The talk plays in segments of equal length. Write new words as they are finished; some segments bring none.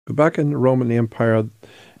Back in the Roman Empire,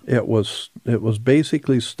 it was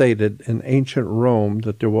basically stated in ancient Rome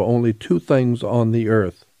that there were only two things on the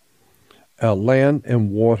earth, land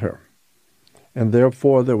and water. And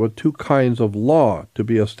therefore there were two kinds of law to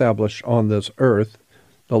be established on this earth,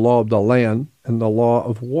 the law of the land and the law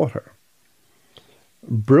of water.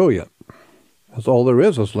 Brilliant. That's all there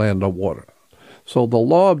is land and water. So the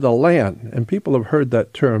law of the land, and people have heard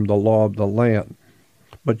that term, the law of the land,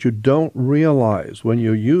 but you don't realize when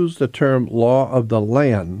you use the term law of the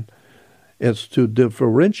land, it's to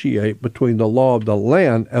differentiate between the law of the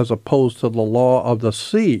land as opposed to the law of the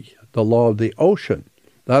sea, the law of the ocean.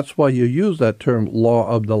 That's why you use that term law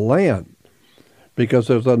of the land, because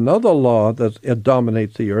there's another law that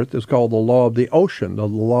dominates the earth. It's called the law of the ocean, the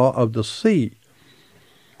law of the sea.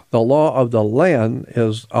 The law of the land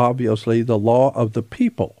is obviously the law of the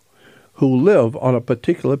people who live on a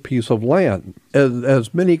particular piece of land.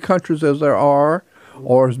 As many countries as there are,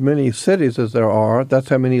 or as many cities as there are, that's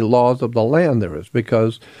how many laws of the land there is,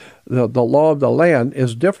 because the law of the land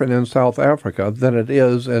is different in South Africa than it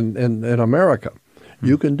is in America.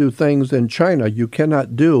 You can do things in China you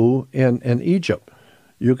cannot do in Egypt.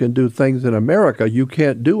 You can do things in America you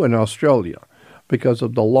can't do in Australia because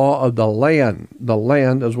of the law of the land. The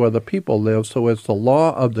land is where the people live, so it's the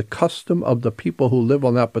law of the custom of the people who live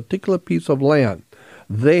on that particular piece of land.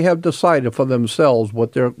 They have decided for themselves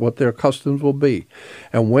what their customs will be.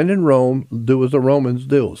 And when in Rome, do as the Romans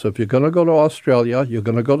do. So if you're going to go to Australia, you're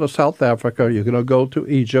going to go to South Africa, you're going to go to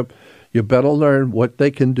Egypt, you better learn what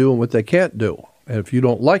they can do and what they can't do. And if you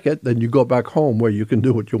don't like it, then you go back home where you can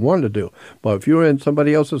do what you want to do. But if you're in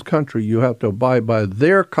somebody else's country, you have to abide by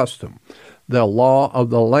their custom, the law of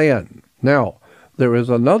the land. Now, there is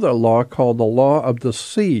another law called the law of the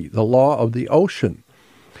sea, the law of the ocean.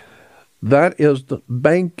 That is the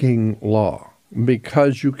banking law,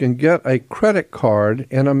 because you can get a credit card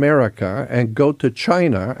in America and go to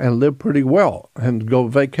China and live pretty well and go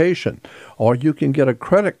vacation. Or you can get a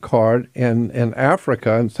credit card in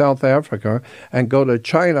Africa, in South Africa, and go to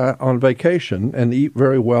China on vacation and eat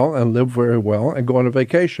very well and live very well and go on a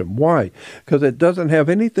vacation. Why? Because it doesn't have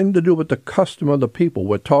anything to do with the custom of the people.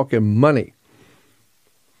 We're talking money.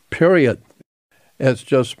 Period. It's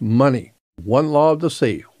just money. One law of the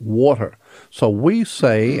sea, water. So we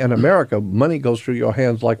say in America, money goes through your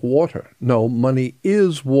hands like water. No, money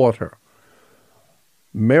is water.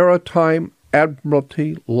 Maritime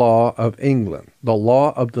Admiralty law of England. The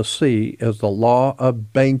law of the sea is the law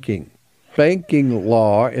of banking. Banking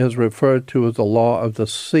law is referred to as the law of the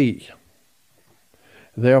sea.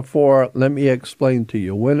 Therefore, let me explain to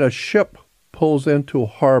you. When a ship pulls into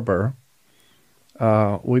harbor,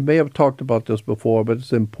 we may have talked about this before, but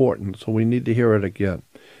it's important, so we need to hear it again.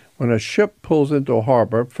 When a ship pulls into a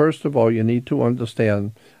harbor, first of all, you need to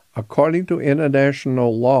understand, according to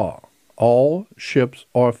international law, all ships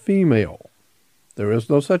are female. There is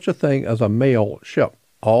no such a thing as a male ship.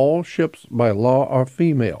 All ships by law are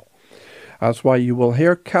female. That's why you will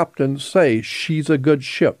hear captains say, she's a good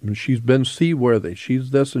ship, and she's been seaworthy,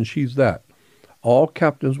 she's this and she's that. All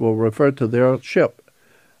captains will refer to their ship,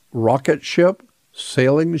 rocket ship,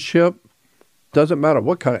 sailing ship, doesn't matter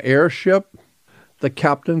what kind of airship, the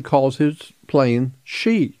captain calls his plane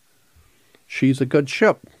she. She's a good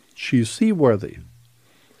ship. She's seaworthy.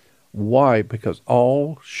 Why? Because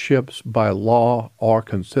all ships by law are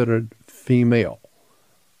considered female.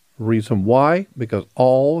 Reason why? Because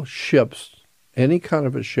all ships, any kind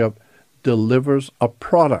of a ship, delivers a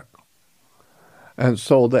product. And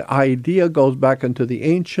so the idea goes back into the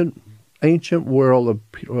ancient world of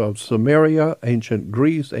Sumeria, ancient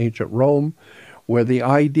Greece, ancient Rome, where the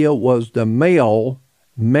idea was the male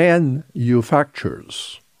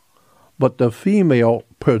manufactures, but the female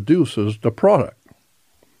produces the product.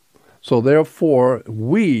 So therefore,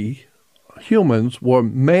 we humans were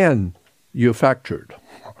manufactured,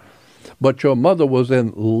 but your mother was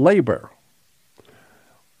in labor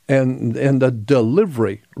and in the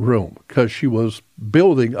delivery room because she was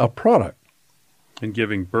building a product. And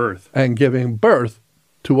giving birth. And giving birth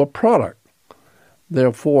to a product.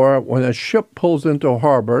 Therefore, when a ship pulls into a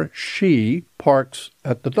harbor, she parks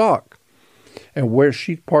at the dock. And where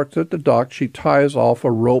she parks at the dock, she ties off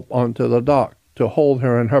a rope onto the dock to hold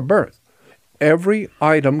her in her berth. Every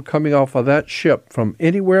item coming off of that ship from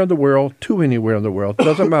anywhere in the world to anywhere in the world,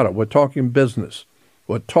 doesn't matter. We're talking business.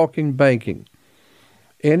 We're talking banking.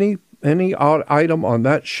 Any item on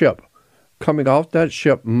that ship coming off that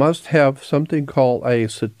ship must have something called a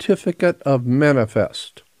certificate of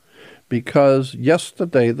manifest, because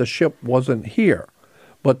yesterday the ship wasn't here,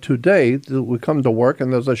 But today, we come to work,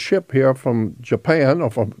 and there's a ship here from Japan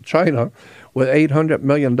or from China with $800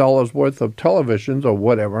 million worth of televisions or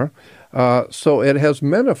whatever. So it has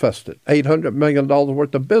manifested. $800 million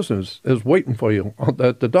worth of business is waiting for you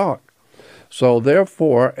at the dock. So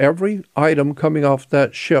therefore, every item coming off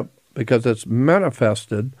that ship, because it's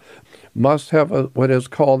manifested, must have what is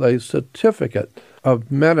called a certificate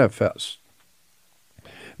of manifest.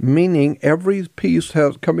 Meaning every piece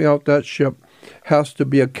coming off that ship has to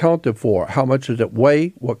be accounted for. How much did it weigh?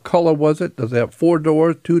 What color was it? Does it have 4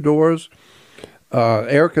 doors, 2 doors?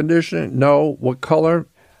 Air conditioning? No. What color?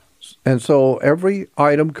 And so every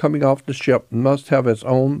item coming off the ship must have its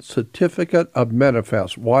own certificate of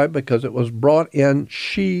manifest. Why? Because it was brought in,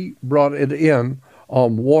 she brought it in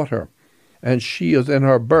on water, and she is in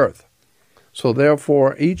her berth. So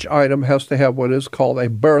therefore, each item has to have what is called a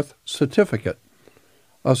birth certificate.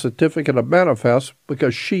 A certificate of manifest,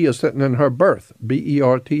 because she is sitting in her berth,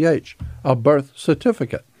 B-E-R-T-H, a birth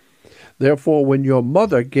certificate. Therefore, when your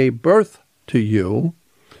mother gave birth to you,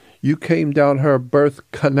 you came down her birth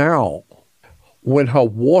canal when her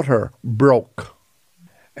water broke.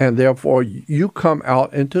 And therefore, you come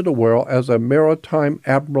out into the world as a Maritime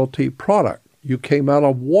Admiralty product. You came out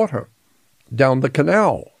of water down the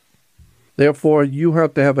canal. Therefore, you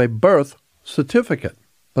have to have a birth certificate,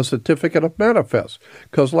 a certificate of manifest.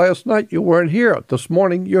 Because last night you weren't here. This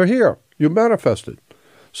morning you're here. You manifested.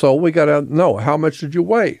 So we got to know, how much did you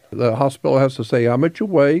weigh? The hospital has to say, how much you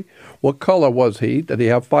weigh? What color was he? Did he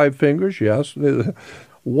have 5 fingers? Yes.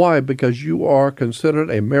 Why? Because you are considered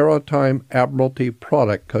a Maritime Admiralty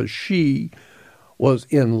product, because she was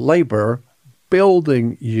in labor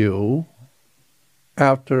building you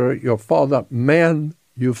after your father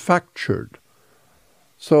manufactured.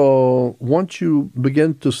 So once you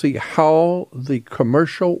begin to see how the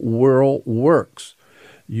commercial world works,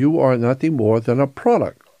 you are nothing more than a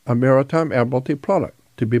product, a Maritime Admiralty product,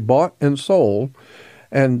 to be bought and sold,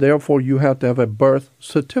 and therefore you have to have a birth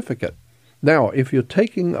certificate. Now, if you're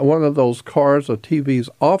taking one of those cars or TVs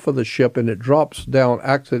off of the ship and it drops down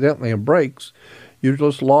accidentally and breaks, you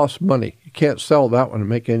just lost money. You can't sell that one and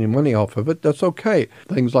make any money off of it. That's okay.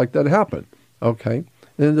 Things like that happen. Okay?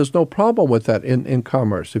 And there's no problem with that in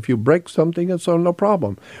commerce. If you break something, it's no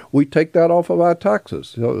problem. We take that off of our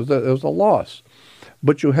taxes. There's a loss.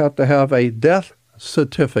 But you have to have a death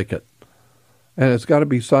certificate. And it's got to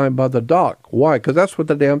be signed by the dock. Why? Because that's what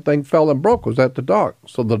the damn thing fell and broke, was at the dock.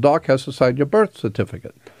 So the dock has to sign your birth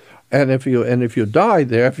certificate. And if you die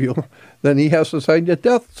there, then he has to sign your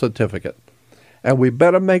death certificate. And we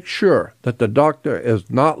better make sure that the doctor is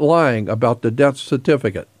not lying about the death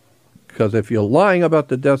certificate. Because if you're lying about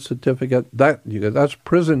the death certificate, that's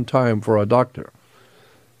prison time for a doctor.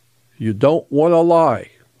 You don't want to lie.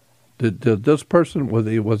 Did this person,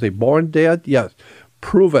 was he born dead? Yes.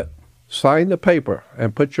 Prove it. Sign the paper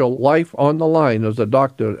and put your life on the line as a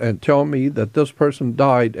doctor and tell me that this person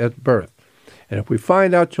died at birth. And if we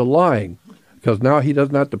find out you're lying, because now he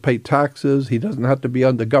doesn't have to pay taxes, he doesn't have to be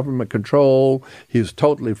under government control, he's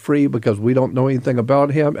totally free because we don't know anything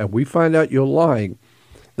about him, and we find out you're lying,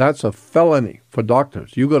 that's a felony for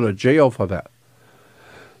doctors. You go to jail for that.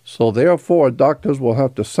 So therefore, doctors will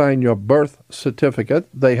have to sign your birth certificate.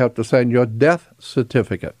 They have to sign your death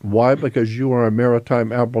certificate. Why? Because you are a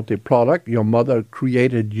Maritime Admiralty product. Your mother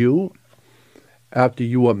created you. After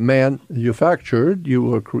you were manufactured, you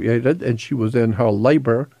were created, and she was in her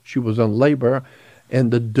labor. She was in labor in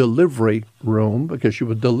the delivery room because she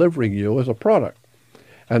was delivering you as a product.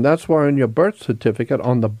 And that's why in your birth certificate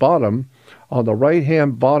on the bottom, on the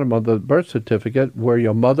right-hand bottom of the birth certificate where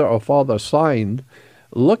your mother or father signed,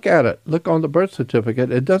 look at it. Look on the birth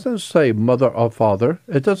certificate. It doesn't say mother or father.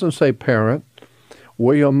 It doesn't say parent.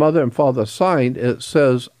 Where your mother and father signed, it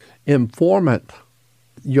says informant.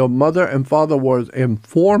 Your mother and father was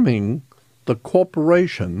informing the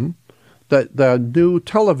corporation that the new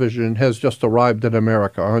television has just arrived in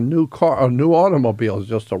America, or a new car, a new automobile has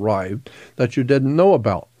just arrived that you didn't know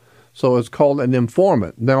about. So it's called an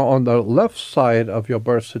informant. Now, on the left side of your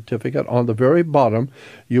birth certificate, on the very bottom,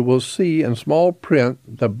 you will see in small print,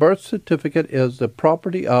 the birth certificate is the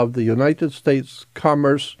property of the United States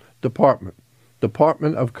Commerce Department,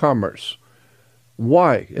 Department of Commerce.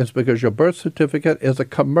 Why? It's because your birth certificate is a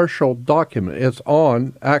commercial document. It's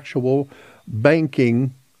on actual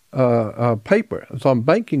banking paper. It's on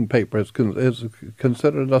banking paper. It's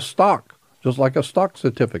considered a stock, just like a stock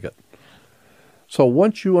certificate. So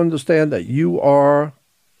once you understand that you are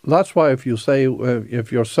That's why if you say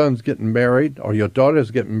if your son's getting married or your daughter's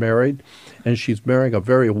getting married and she's marrying a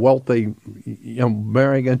very wealthy,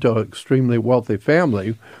 marrying into an extremely wealthy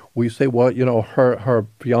family, we say, well, her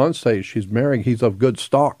fiancé she's marrying, he's of good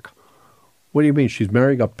stock. What do you mean? She's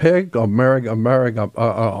marrying a pig or marrying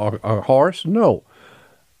a horse? No,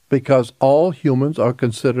 because all humans are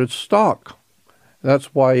considered stock.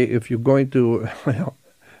 That's why if you're going to,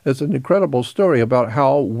 it's an incredible story about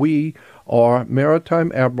how we are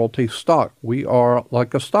Maritime Admiralty stock. We are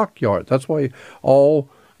like a stockyard. That's why all,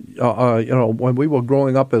 when we were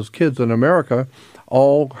growing up as kids in America,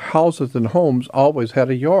 all houses and homes always had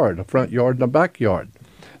a yard, a front yard and a backyard.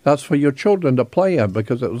 That's for your children to play in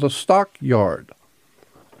because it was a stockyard.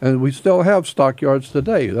 And we still have stockyards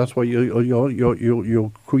today. That's why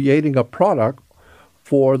you're creating a product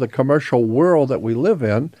for the commercial world that we live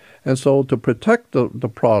in. And so to protect the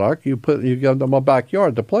product, you give them a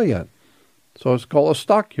backyard to play in. So it's called a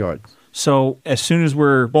stockyard. So as soon as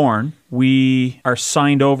we're born, we are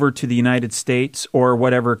signed over to the United States or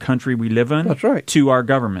whatever country we live in. That's right. To our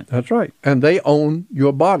government. That's right. And they own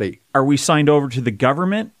your body. Are we signed over to the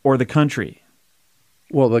government or the country?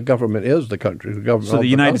 Well, the government is the country. The government. So the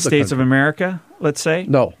United States of America, let's say?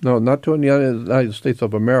 No, not to the United States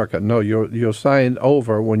of America. No, you're signed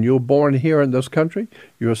over. When you're born here in this country,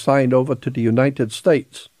 you're signed over to the United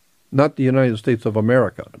States. Not the United States of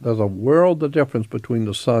America. There's a world of difference between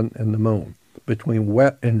the sun and the moon, between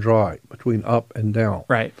wet and dry, between up and down.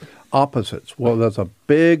 Right. Opposites. Well, there's a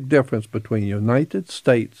big difference between United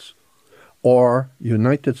States or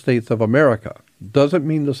United States of America. Doesn't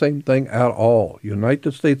mean the same thing at all.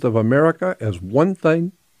 United States of America is one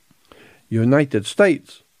thing. United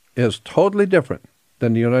States is totally different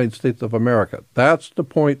than the United States of America. That's the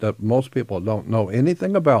point that most people don't know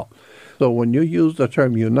anything about. So when you use the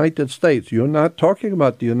term United States, you're not talking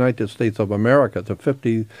about the United States of America,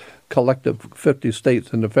 the collective 50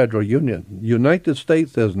 states in the federal union. United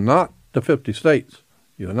States is not the 50 states.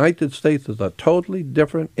 United States is a totally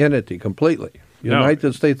different entity completely.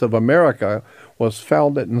 United States of America was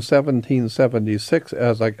founded in 1776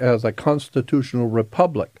 as a constitutional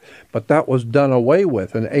republic, but that was done away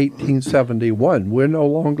with in 1871. We're no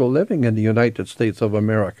longer living in the United States of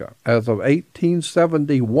America. As of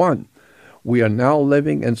 1871, we are now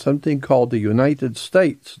living in something called the United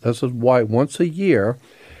States. This is why once a year,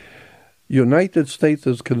 United States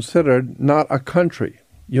is considered not a country.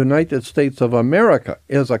 United States of America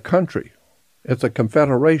is a country. It's a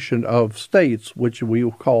confederation of states, which we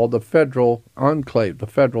call the federal enclave, the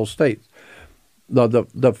federal states,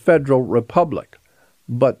 the federal republic.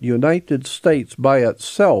 But United States by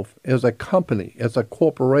itself is a company, it's a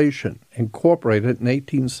corporation, incorporated in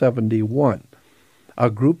 1871.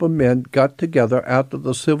 A group of men got together after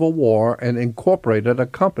the Civil War and incorporated a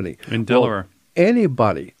company. In Delaware.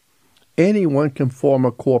 Well, anyone can form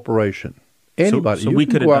a corporation. Anybody. So we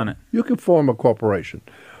could have done it. You can form a corporation.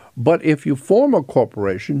 But if you form a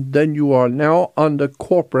corporation, then you are now under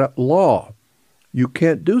corporate law. You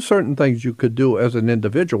can't do certain things you could do as an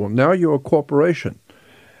individual. Now you're a corporation.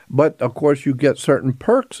 But, of course, you get certain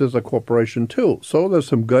perks as a corporation, too. So there's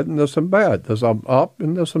some good and there's some bad. There's some up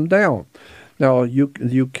and there's some down. Now,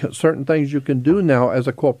 certain things you can do now as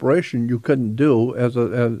a corporation you couldn't do as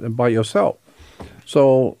by yourself.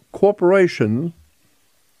 So corporation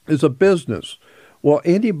is a business. Well,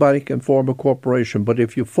 anybody can form a corporation, but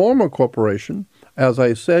if you form a corporation, as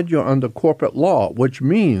I said, you're under corporate law, which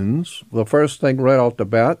means the first thing right off the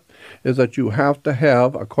bat is that you have to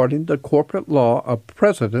have, according to corporate law, a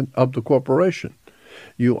president of the corporation.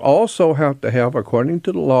 You also have to have, according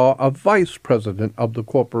to the law, a vice president of the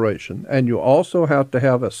corporation, and you also have to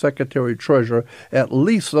have a secretary-treasurer. At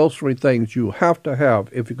least those three things you have to have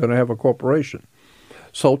if you're going to have a corporation.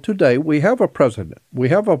 So today we have a president, we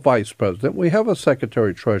have a vice president, we have a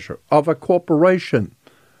secretary-treasurer of a corporation,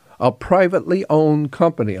 a privately owned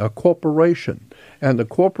company, a corporation. And the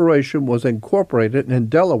corporation was incorporated in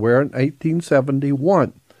Delaware in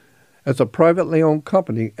 1871. As a privately owned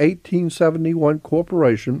company, 1871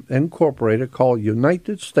 corporation incorporated called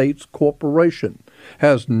United States Corporation.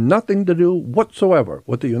 Has nothing to do whatsoever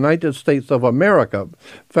with the United States of America,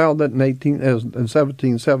 founded in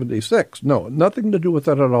 1776. No, nothing to do with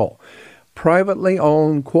that at all. Privately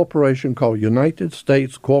owned corporation called United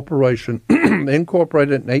States Corporation,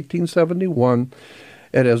 incorporated in 1871.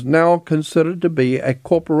 It is now considered to be a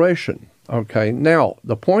corporation. Okay, now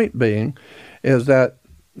the point being is that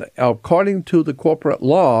according to the corporate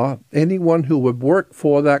law, anyone who would work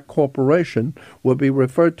for that corporation would be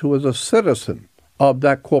referred to as a citizen of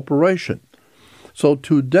that corporation. So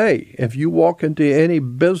today, if you walk into any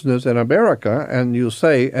business in America and you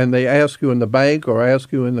say, and they ask you in the bank or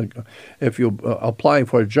ask you if you're applying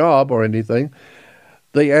for a job or anything,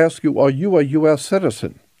 they ask you, are you a U.S.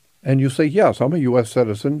 citizen? And you say, yes, I'm a U.S.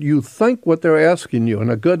 citizen. You think what they're asking you,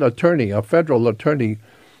 and a good attorney, a federal attorney,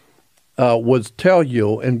 would tell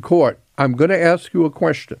you in court, I'm going to ask you a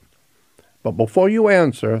question. But before you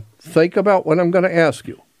answer, think about what I'm going to ask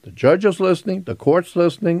you. The judge is listening, the court's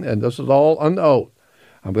listening, and this is all on the oath.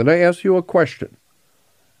 I'm going to ask you a question.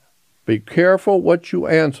 Be careful what you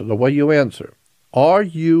answer, the way you answer. Are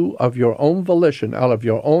you, of your own volition, out of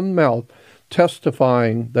your own mouth,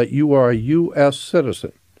 testifying that you are a U.S.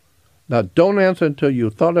 citizen? Now, don't answer until you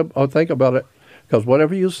think about it, because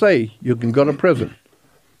whatever you say, you can go to prison.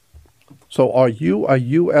 So are you a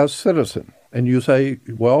U.S. citizen? And you say,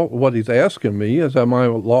 well, what he's asking me is, am I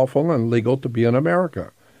lawful and legal to be in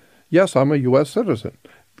America? Yes, I'm a U.S. citizen.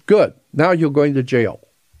 Good. Now you're going to jail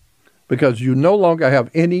because you no longer have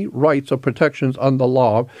any rights or protections under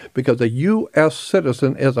law because a U.S.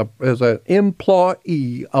 citizen is an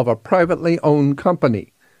employee of a privately owned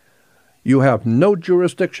company. You have no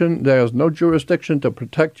jurisdiction. There's no jurisdiction to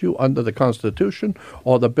protect you under the Constitution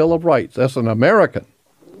or the Bill of Rights. That's an American,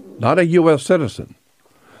 not a U.S. citizen.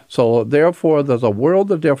 So therefore, there's a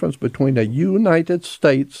world of difference between a United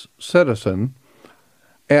States citizen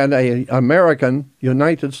and an American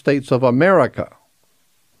United States of America.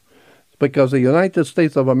 Because the United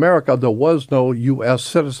States of America, there was no U.S.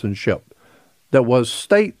 citizenship. There was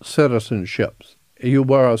state citizenships. You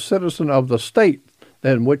were a citizen of the state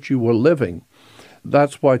in which you were living.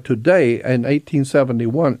 That's why today, in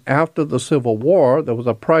 1871, after the Civil War, there was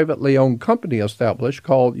a privately owned company established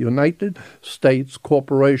called United States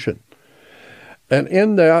Corporation. And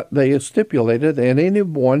in that, they stipulated that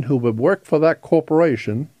anyone who would work for that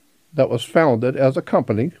corporation that was founded as a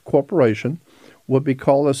company, corporation, would be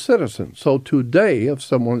called a citizen. So today, if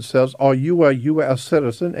someone says, are you a U.S.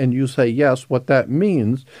 citizen? And you say yes, what that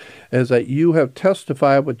means is that you have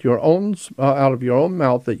testified with your own, out of your own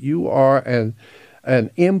mouth that you are an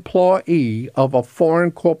employee of a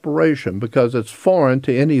foreign corporation because it's foreign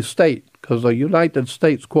to any state, because the United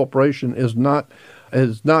States Corporation is not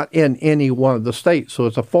in any one of the states, so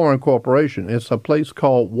it's a foreign corporation. It's a place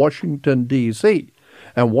called Washington, D.C.,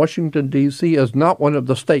 and Washington, D.C. is not one of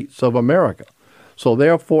the states of America. So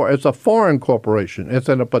therefore, it's a foreign corporation. It's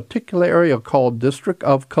in a particular area called District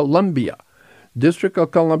of Columbia. District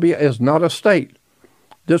of Columbia is not a state.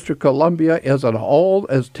 District of Columbia is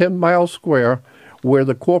is 10 miles square where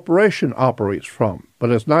the corporation operates from.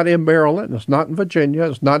 But it's not in Maryland, it's not in Virginia,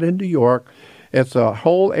 it's not in New York. It's a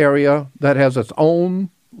whole area that has its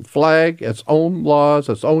own flag, its own laws,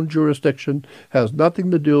 its own jurisdiction, has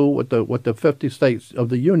nothing to do with the 50 states of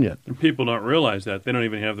the Union. And people don't realize that. They don't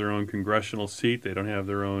even have their own congressional seat. They don't have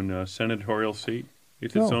their own senatorial seat.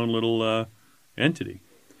 It's its own little entity.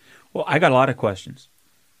 Well, I got a lot of questions.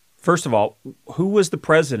 First of all, who was the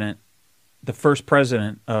first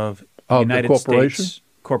president of United States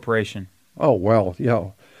Corporation? Oh, well,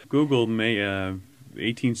 yeah. Google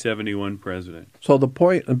 1871 president. So the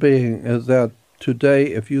point being is that today,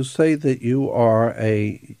 if you say that you are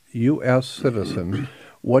a U.S. citizen,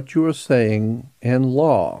 what you are saying in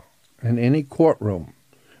law, in any courtroom,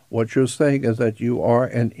 what you're saying is that you are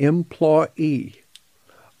an employee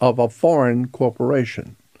of a foreign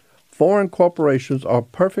corporation. Foreign corporations are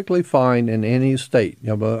perfectly fine in any state.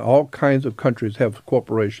 All kinds of countries have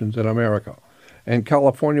corporations in America. In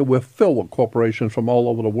California, we're filled with corporations from all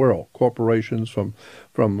over the world. Corporations from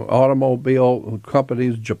automobile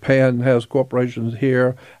companies. Japan has corporations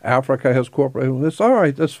here. Africa has corporations. It's all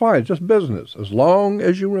right. That's fine. It's just business. As long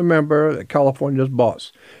as you remember that California's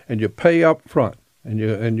boss and you pay up front.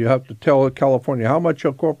 And you have to tell California how much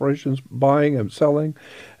your corporation's buying and selling,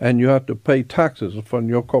 and you have to pay taxes from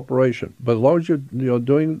your corporation. But as long as you're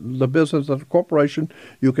doing the business of the corporation,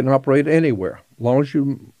 you can operate anywhere. As long as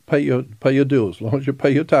you pay your dues, as long as you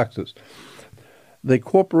pay your taxes. The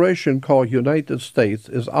corporation called United States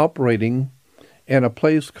is operating in a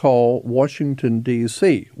place called Washington,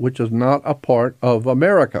 D.C., which is not a part of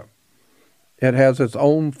America. It has its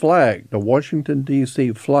own flag, the Washington,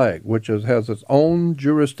 D.C. flag, which has its own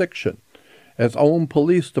jurisdiction, its own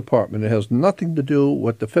police department. It has nothing to do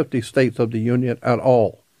with the 50 states of the Union at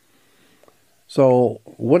all. So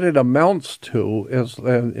what it amounts to is,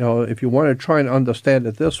 if you want to try and understand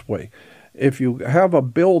it this way, if you have a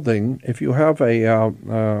building, if you have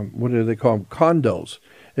what do they call them, condos,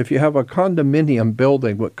 if you have a condominium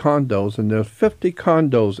building with condos and there's 50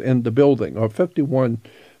 condos in the building or 51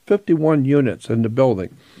 units in the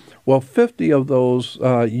building. Well, 50 of those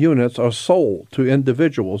units are sold to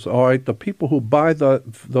individuals. All right, the people who buy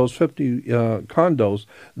those 50 condos,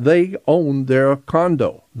 they own their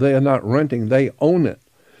condo. They are not renting, they own it.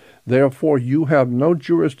 Therefore, you have no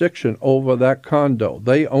jurisdiction over that condo.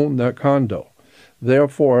 They own that condo.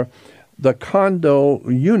 Therefore, the condo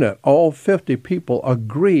unit, all 50 people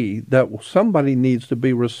agree that somebody needs to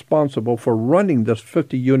be responsible for running this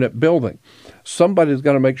 50-unit building. Somebody's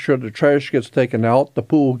got to make sure the trash gets taken out, the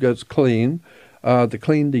pool gets clean, to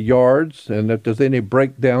clean the yards, and if there's any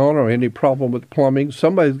breakdown or any problem with plumbing,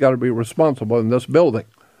 somebody's got to be responsible in this building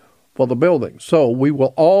for the building. So we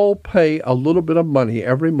will all pay a little bit of money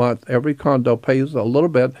every month. Every condo pays a little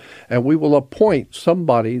bit, and we will appoint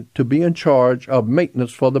somebody to be in charge of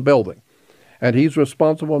maintenance for the building. And he's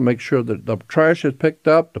responsible to make sure that the trash is picked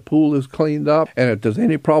up, the pool is cleaned up, and if there's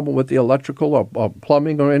any problem with the electrical or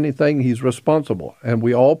plumbing or anything, he's responsible. And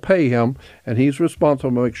we all pay him, and he's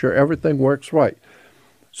responsible to make sure everything works right.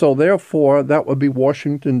 So therefore, that would be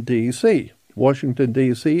Washington, D.C. Washington,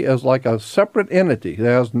 D.C. is like a separate entity. It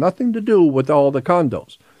has nothing to do with all the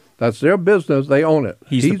condos. That's their business. They own it.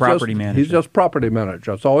 He's the property manager. He's just property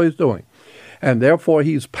manager. That's all he's doing. And therefore,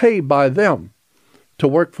 he's paid by them to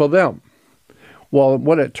work for them. Well,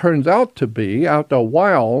 what it turns out to be, after a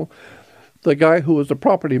while, the guy who is the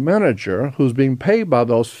property manager, who's being paid by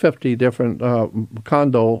those 50 different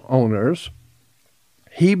condo owners,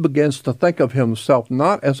 he begins to think of himself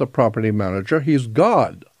not as a property manager, he's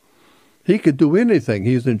God. He could do anything.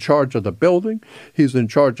 He's in charge of the building. He's in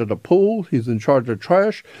charge of the pool. He's in charge of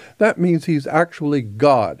trash. That means he's actually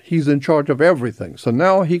God. He's in charge of everything. So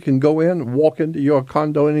now he can go in, walk into your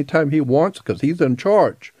condo anytime he wants because he's in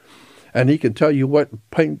charge. And he can tell you what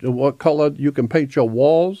color you can paint your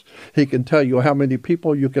walls. He can tell you how many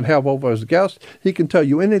people you can have over as guests. He can tell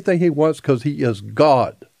you anything he wants because he is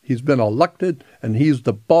God. He's been elected, and he's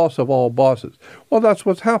the boss of all bosses. Well, that's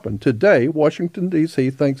what's happened. Today, Washington, D.C.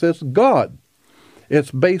 thinks it's God.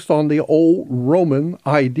 It's based on the old Roman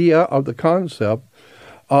idea of the concept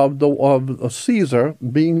of Caesar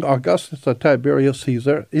being Augustus or Tiberius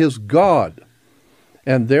Caesar is God.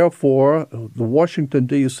 And therefore, the Washington,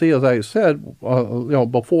 D.C., as I said,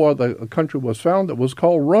 before the country was founded, was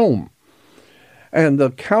called Rome. And the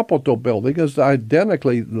Capitol building is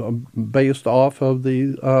identically based off of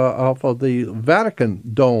the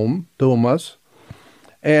Vatican Domus.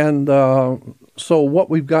 And so what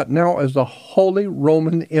we've got now is the Holy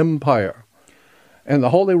Roman Empire. And the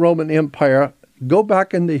Holy Roman Empire, go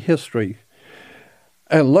back into history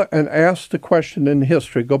and look and ask the question in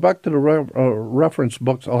history. Go back to the reference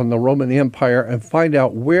books on the Roman Empire and find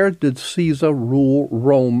out, where did Caesar rule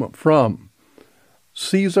Rome from?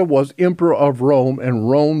 Caesar was emperor of Rome, and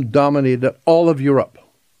Rome dominated all of Europe.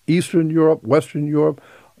 Eastern Europe, Western Europe.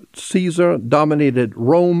 Caesar dominated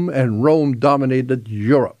Rome, and Rome dominated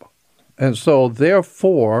Europe. And so,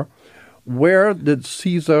 therefore, where did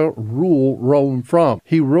Caesar rule Rome from?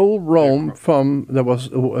 He ruled Rome from,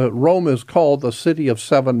 Rome is called the City of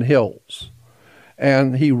Seven Hills.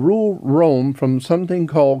 And he ruled Rome from something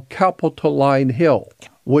called Capitoline Hill,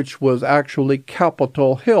 which was actually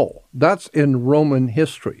Capitol Hill. That's in Roman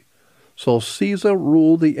history. So Caesar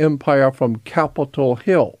ruled the empire from Capitol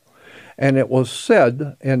Hill. And it was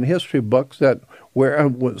said in history books that where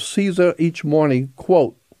Caesar each morning,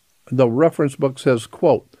 quote, the reference book says,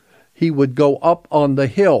 quote, he would go up on the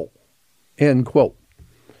hill, end quote,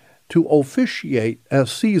 to officiate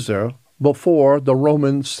as Caesar before the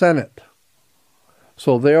Roman Senate.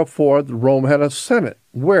 So therefore, Rome had a Senate.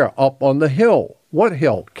 Where? Up on the hill. What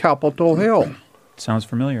hill? Capitol Hill. Sounds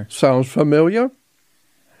familiar. Sounds familiar?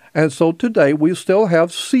 And so today we still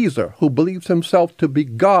have Caesar, who believes himself to be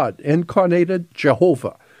God, incarnated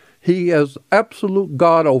Jehovah. He is absolute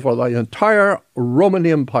God over the entire Roman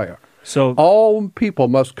Empire. So all people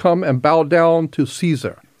must come and bow down to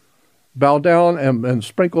Caesar. Bow down and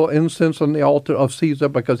sprinkle incense on the altar of Caesar,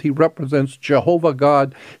 because he represents Jehovah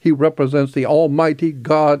God. He represents the almighty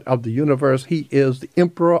God of the universe. He is the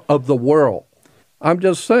emperor of the world. I'm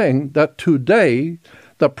just saying that today,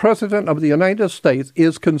 the President of the United States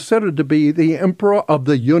is considered to be the emperor of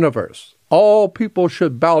the universe. All people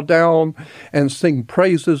should bow down and sing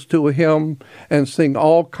praises to him and sing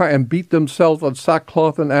and beat themselves with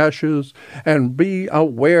sackcloth and ashes and be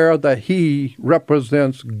aware that he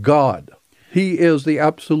represents God. He is the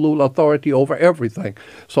absolute authority over everything.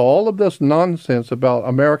 So all of this nonsense about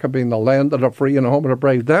America being the land of the free and the home of the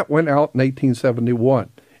brave, that went out in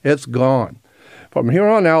 1871. It's gone. From here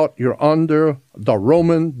on out, you're under the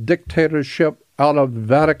Roman dictatorship out of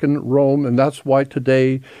Vatican Rome, and that's why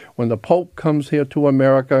today, when the Pope comes here to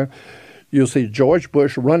America, You see George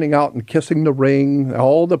Bush running out and kissing the ring.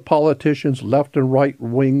 All the politicians, left and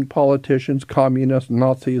right-wing politicians, communists,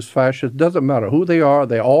 Nazis, fascists, doesn't matter who they are,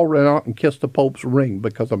 they all ran out and kissed the Pope's ring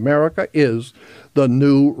because America is the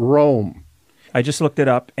new Rome. I just looked it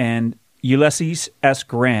up, and Ulysses S.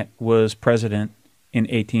 Grant was president in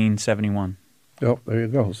 1871. Oh, there you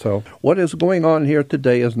go. So what is going on here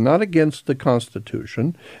today is not against the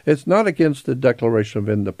Constitution. It's not against the Declaration of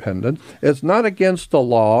Independence. It's not against the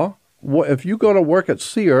law. If you go to work at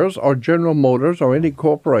Sears or General Motors or any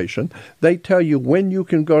corporation, they tell you when you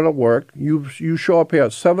can go to work. You show up here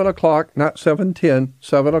at 7 o'clock, not 7:10,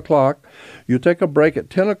 7 o'clock. You take a break at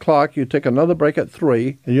 10 o'clock. You take another break at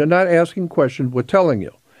 3, and you're not asking questions. We're telling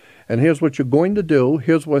you. And here's what you're going to do.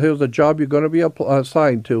 Here's the job you're going to be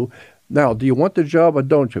assigned to. Now, do you want the job or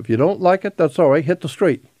don't you? If you don't like it, that's all right. Hit the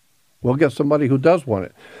street. We'll get somebody who does want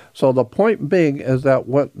it. So the point being is that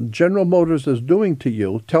what General Motors is doing to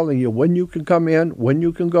you, telling you when you can come in, when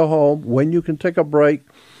you can go home, when you can take a break,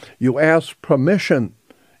 you ask permission.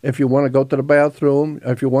 If you want to go to the bathroom,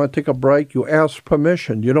 if you want to take a break, you ask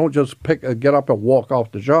permission. You don't just get up and walk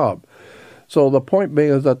off the job. So the point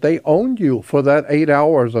being is that they own you for that 8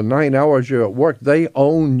 hours or 9 hours you're at work. They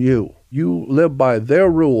own you. You live by their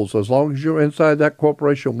rules. As long as you're inside that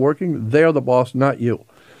corporation working, they're the boss, not you.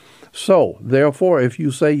 So, therefore, if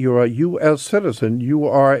you say you're a U.S. citizen, you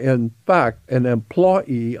are in fact an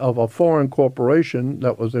employee of a foreign corporation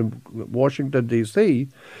that was in Washington, D.C.,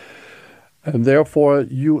 and therefore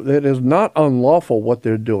it is not unlawful what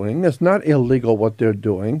they're doing. It's not illegal what they're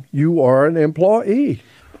doing. You are an employee.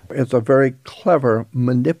 It's a very clever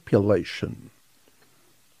manipulation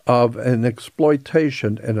of an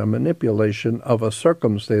exploitation and a manipulation of a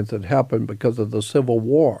circumstance that happened because of the Civil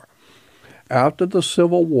War. After the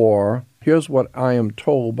Civil War, here's what I am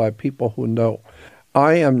told by people who know.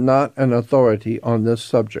 I am not an authority on this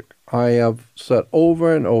subject. I have said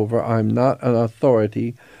over and over, I'm not an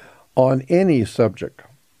authority on any subject.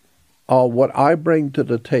 What I bring to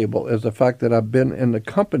the table is the fact that I've been in the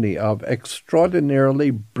company of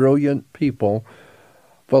extraordinarily brilliant people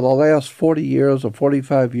for the last 40 years or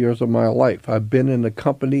 45 years of my life. I've been in the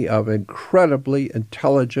company of incredibly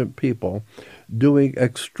intelligent people doing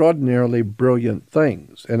extraordinarily brilliant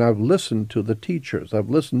things. And I've listened to the teachers. I've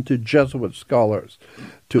listened to Jesuit scholars,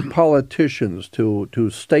 to politicians, to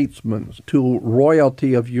statesmen, to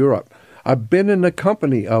royalty of Europe. I've been in the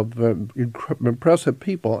company of impressive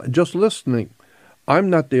people and just listening.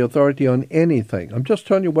 I'm not the authority on anything. I'm just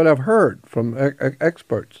telling you what I've heard from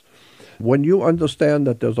experts. When you understand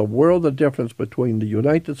that there's a world of difference between the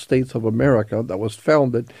United States of America that was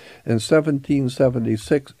founded in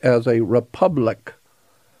 1776 as a republic,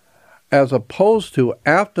 as opposed to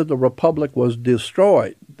after the republic was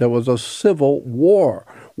destroyed, there was a civil war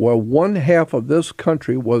where one half of this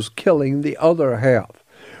country was killing the other half.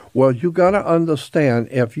 Well, you got to understand,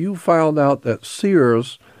 if you found out that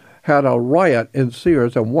Sears had a riot in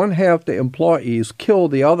Sears and one half the employees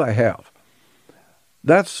killed the other half,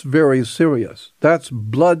 that's very serious. That's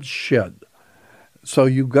bloodshed. So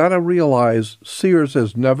you got to realize Sears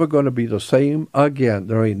is never going to be the same again.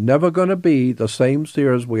 There ain't never going to be the same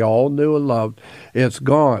Sears we all knew and loved. It's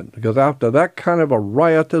gone. Because after that kind of a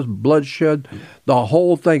riotous bloodshed, the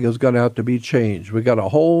whole thing is going to have to be changed. We got a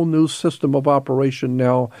whole new system of operation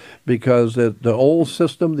now because the old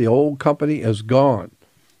system, the old company is gone.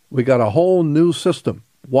 We got a whole new system.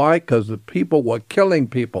 Why? Because the people were killing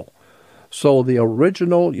people. So the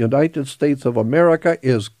original United States of America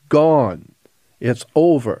is gone. It's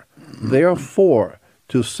over. Therefore,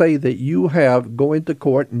 to say that you go into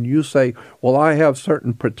court and you say, well, I have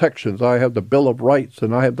certain protections. I have the Bill of Rights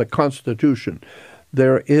and I have the Constitution.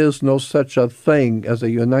 There is no such a thing as a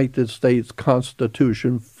United States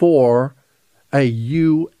Constitution for a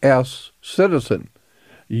U.S. citizen.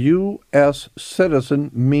 U.S. citizen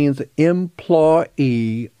means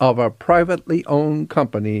employee of a privately owned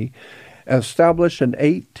company established in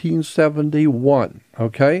 1871,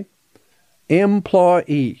 okay?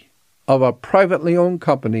 Employee of a privately owned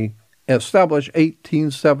company established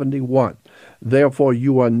 1871. Therefore,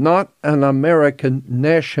 you are not an American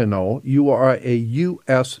national. You are a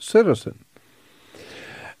U.S. citizen.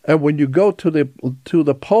 And when you go to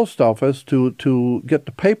the post office to get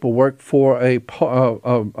the paperwork for a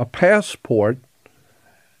passport,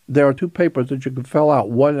 there are two papers that you can fill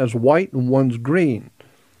out. One is white and one's green.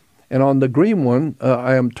 And on the green one,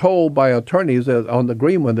 I am told by attorneys that on the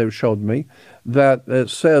green one they've showed me that it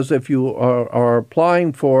says if you are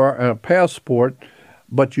applying for a passport,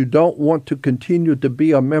 but you don't want to continue to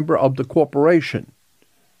be a member of the corporation,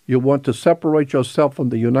 you want to separate yourself from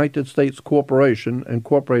the United States Corporation,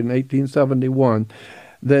 incorporated in 1871,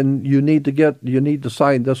 then you need to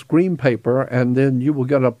sign this green paper, and then you will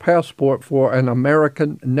get a passport for an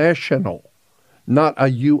American national, not a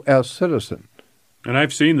U.S. citizen. And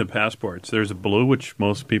I've seen the passports. There's a blue, which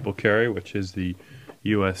most people carry, which is the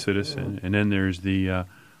U.S. citizen, and then there's the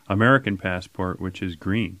American passport, which is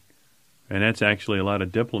green. And that's actually a lot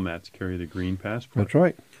of diplomats carry the green passport. That's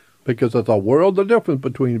right, because there's a world of difference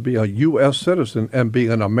between being a U.S. citizen and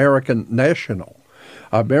being an American national.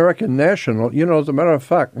 American national, as a matter of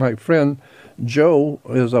fact, my friend Joe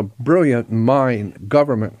is a brilliant mind,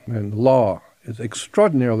 government and law. Is an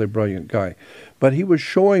extraordinarily brilliant guy. But he was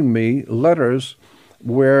showing me letters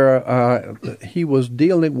where he was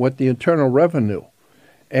dealing with the Internal Revenue.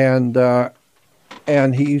 And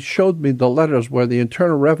he showed me the letters where the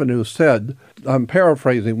Internal Revenue said, I'm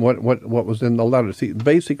paraphrasing what was in the letters.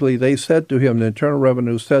 Basically, they said to him, the Internal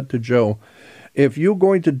Revenue said to Joe, if you're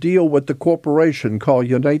going to deal with the corporation called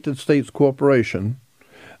United States Corporation,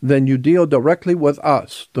 then you deal directly with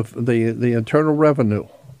us, the Internal Revenue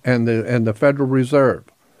and the Federal Reserve.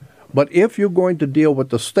 But if you're going to deal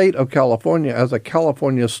with the state of California as a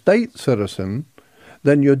California state citizen,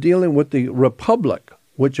 then you're dealing with the Republic,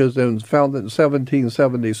 which is founded in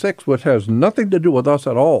 1776, which has nothing to do with us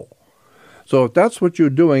at all. So if that's what you're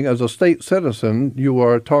doing as a state citizen, you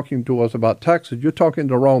are talking to us about taxes, you're talking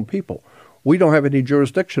to the wrong people. We don't have any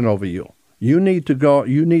jurisdiction over you. You need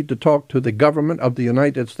to talk to the government of the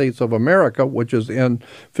United States of America, which is in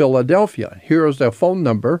Philadelphia. Here's their phone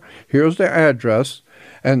number, here's their address,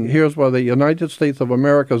 and here's where the United States of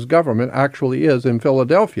America's government actually is, in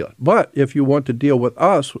Philadelphia. But if you want to deal with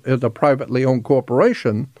us as a privately owned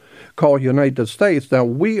corporation called United States, now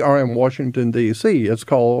we are in Washington, D.C. It's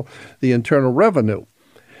called the Internal Revenue.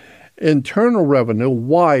 Internal Revenue,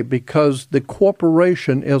 why? Because the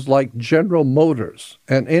corporation is like General Motors,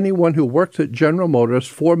 and anyone who works at General Motors,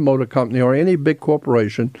 Ford Motor Company, or any big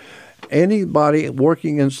corporation, anybody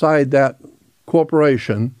working inside that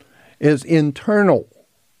corporation is internal.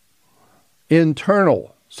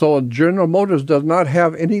 Internal. So General Motors does not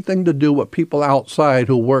have anything to do with people outside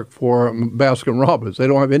who work for Baskin-Robbins. They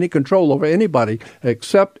don't have any control over anybody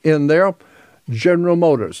except in their General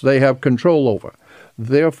Motors. They have control over.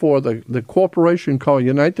 Therefore, the corporation called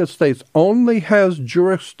United States only has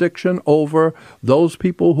jurisdiction over those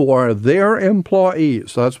people who are their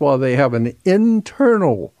employees. That's why they have an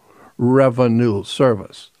internal revenue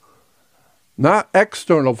service. Not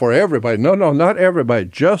external for everybody. No, not everybody.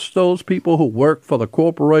 Just those people who work for the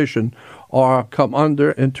corporation come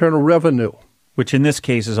under internal revenue. Which in this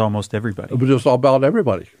case is almost everybody. Just about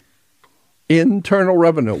everybody. Internal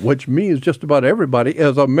revenue, which means just about everybody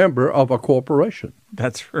is a member of a corporation.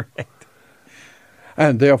 That's right.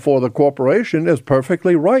 And therefore the corporation is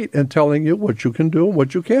perfectly right in telling you what you can do and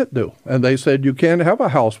what you can't do. And they said you can't have a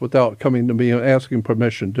house without coming to me and asking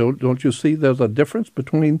permission. Don't you see there's a difference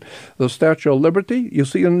between the Statue of Liberty? You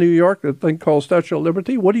see in New York a thing called Statue of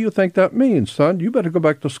Liberty? What do you think that means, son? You better go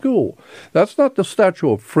back to school. That's not the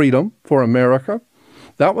Statue of Freedom for America.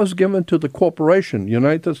 That was given to the corporation,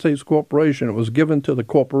 United States Corporation. It was given to the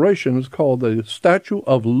corporation. It's called the Statue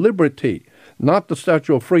of Liberty, not the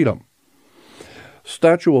Statue of Freedom.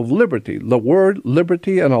 Statue of Liberty. The word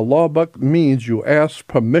liberty in a law book means you ask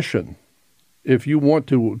permission. If you want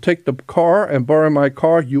to take the car and borrow my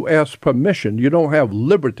car, you ask permission. You don't have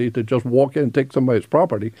liberty to just walk in and take somebody's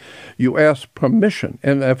property. You ask permission.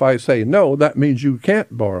 And if I say no, that means you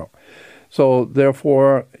can't borrow. So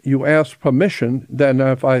therefore, you ask permission. Then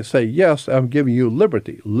if I say yes, I'm giving you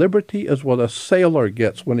liberty. Liberty is what a sailor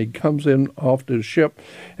gets when he comes in off the ship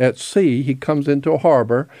at sea. He comes into a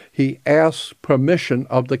harbor. He asks permission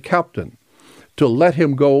of the captain to let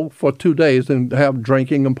him go for 2 days and have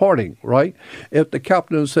drinking and partying, right? If the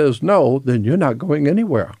captain says no, then you're not going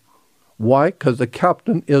anywhere. Why? Because the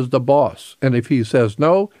captain is the boss. And if he says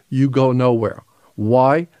no, you go nowhere.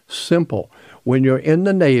 Why? Simple. When you're in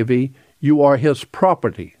the Navy, you are his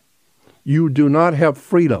property. You do not have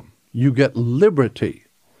freedom. You get liberty.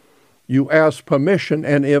 You ask permission,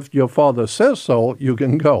 and if your father says so, you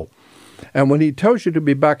can go. And when he tells you to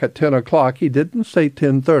be back at 10 o'clock, he didn't say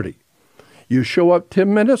 10:30. You show up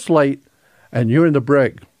 10 minutes late, and you're in the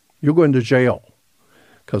brig. You're going to jail.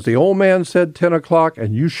 Because the old man said 10 o'clock,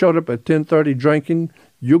 and you showed up at 10:30 drinking,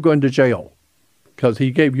 you're going to jail. Because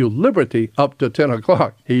he gave you liberty up to 10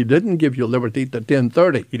 o'clock. He didn't give you liberty to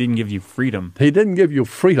 10:30. He didn't give you freedom. He didn't give you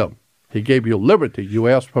freedom. He gave you liberty. You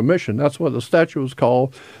asked permission. That's what the statue is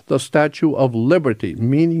called, the Statue of Liberty,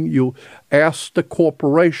 meaning you ask the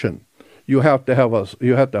corporation. You have to have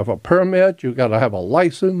a permit. You got to have a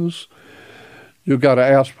license You got to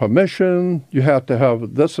ask permission. You have to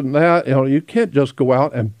have this and that. You can't just go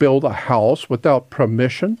out and build a house without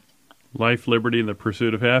permission. Life, liberty, and the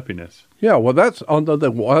pursuit of happiness. Yeah, well, that's under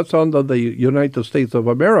the United States of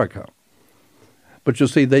America. But you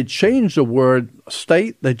see, they changed the word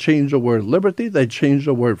state, they changed the word liberty, they changed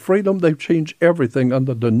the word freedom, they've changed everything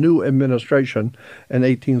under the new administration in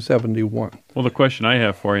 1871. Well, the question I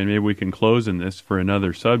have for you, and maybe we can close in this for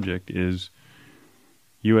another subject, is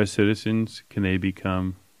U.S. citizens, can they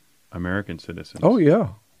become American citizens? Oh, yeah.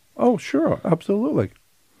 Oh, sure, absolutely.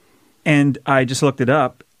 And I just looked it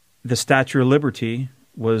up. The Statue of Liberty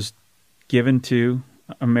was given to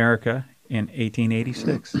America in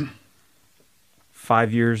 1886.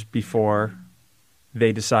 5 years before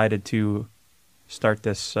they decided to start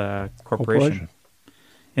this corporation.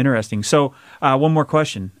 Interesting. So one more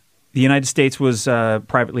question. The United States was a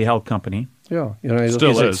privately held company. Yeah.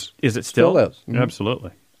 Still is. Is it still? Still is. Mm-hmm.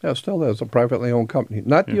 Absolutely. Yeah, still is a privately owned company.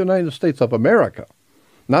 Not the United States of America.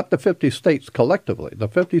 Not the 50 states collectively. The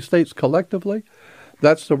 50 states collectively,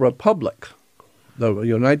 that's the republic. The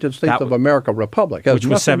United States of America Republic. Has which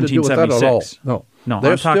was nothing to do with that at all. 1776. No,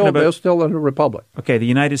 they're still in the republic. Okay, the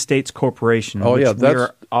United States Corporation, which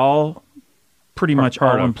we're all pretty much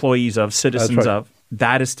all employees of, citizens of.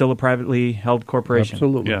 That is still a privately held corporation.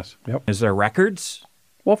 Absolutely. Yes. Yep. Is there records?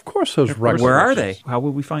 Well, of course there's records. Where are they? How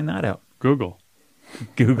would we find that out? Google.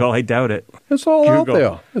 I doubt it. It's all out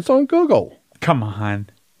there. It's on Google. Come on.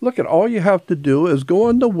 Look, all you have to do is go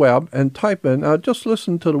on the web and type in, just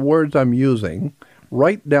listen to the words I'm using,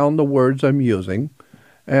 write down the words I'm using,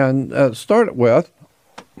 and start it with,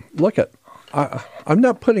 look at, I'm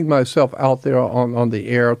not putting myself out there on the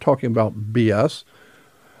air talking about BS.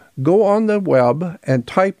 Go on the web and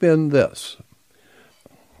type in this.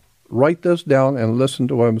 Write this down and listen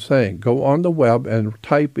to what I'm saying. Go on the web and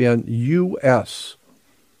type in U.S.,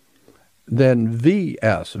 then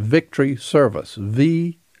V.S., Victory Service,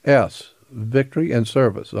 V.S., Victory and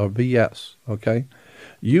Service, or V.S., okay?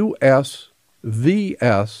 U.S.,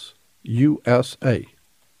 V.S., USA.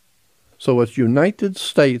 So it's United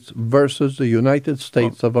States versus the United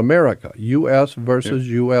States of America, U.S. versus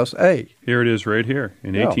USA. Here it is right here.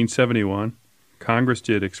 In 1871, Congress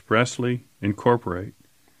did expressly incorporate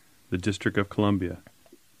the District of Columbia.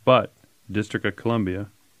 But the District of Columbia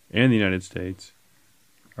and the United States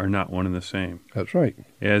are not one and the same. That's right.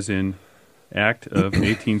 As in Act of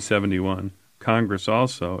 1871, Congress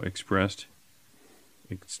also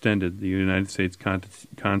extended the United States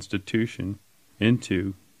Constitution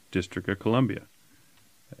into District of Columbia.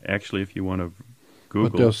 Actually, if you want to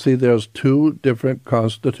Google... But there's two different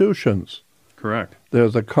constitutions. Correct.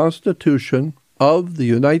 There's a Constitution of the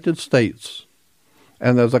United States,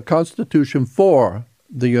 and there's a Constitution for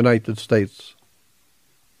the United States.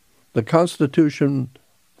 The Constitution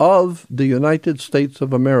of the United States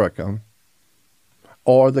of America,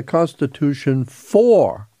 or the Constitution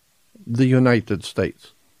for the United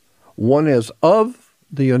States. One is of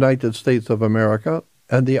the United States of America,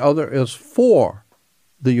 and the other is for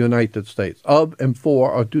the United States. Of and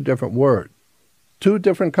for are two different words. Two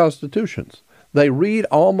different constitutions. They read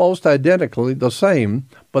almost identically the same,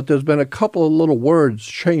 but there's been a couple of little words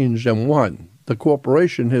changed in one. The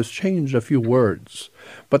corporation has changed a few words.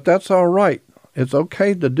 But that's all right. It's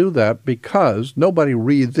okay to do that because nobody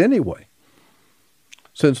reads anyway.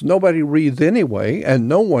 Since nobody reads anyway, and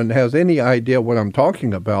no one has any idea what I'm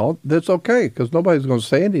talking about, that's okay, because nobody's going to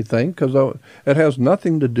say anything, because it has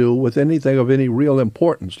nothing to do with anything of any real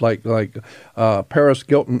importance, like Paris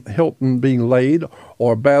Hilton being laid,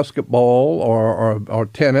 or basketball, or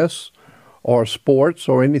tennis, or sports,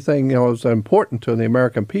 or anything that's important to the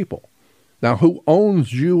American people. Now, who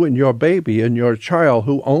owns you and your baby and your child?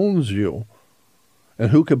 Who owns you?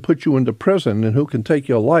 And who can put you into prison and who can take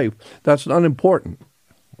your life? That's unimportant.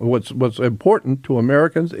 What's important to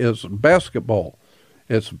Americans is basketball,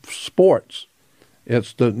 it's sports,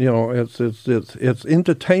 it's it's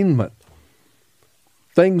entertainment.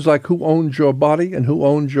 Things like who owns your body and who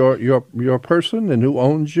owns your person and who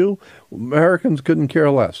owns you. Americans couldn't care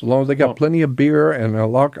less, as long as they got plenty of beer and a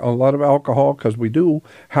lot of alcohol, because we do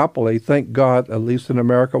happily, thank God, at least in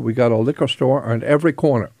America, we got a liquor store on every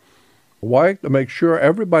corner. Why? To make sure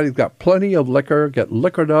everybody's got plenty of liquor, get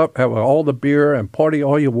liquored up, have all the beer and party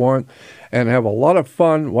all you want, and have a lot of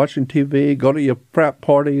fun watching TV, go to your frat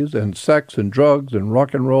parties and sex and drugs and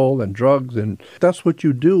rock and roll and drugs. And that's what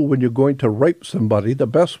you do when you're going to rape somebody. The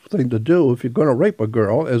best thing to do if you're going to rape a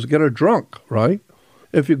girl is get her drunk, right?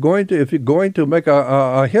 If you're going to make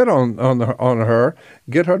a hit on her,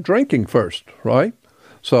 get her drinking first, right?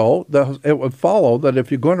 So it would follow that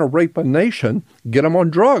if you're going to rape a nation, get them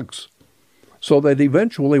on drugs. so that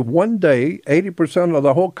eventually one day 80% of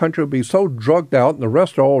the whole country will be so drugged out and the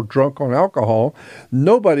rest are all drunk on alcohol,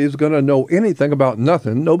 nobody's going to know anything about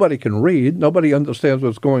nothing. Nobody can read. Nobody understands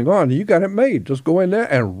what's going on. You got it made. Just go in there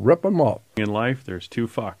and rip them off. In life, there's two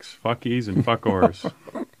fucks, fuckies and fuckors.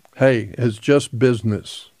 Hey, it's just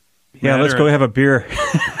business. Yeah, let's go have a beer.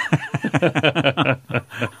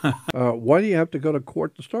 Why do you have to go to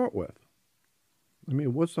court to start with? I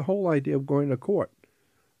mean, what's the whole idea of going to court?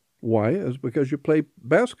 Why? It's because you play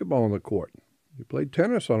basketball on the court. You play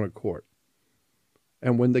tennis on a court.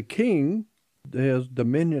 And when the king has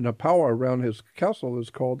dominion of power around his castle,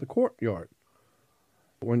 is called the courtyard.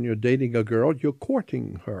 When you're dating a girl, you're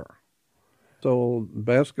courting her. So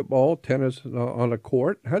basketball, tennis on a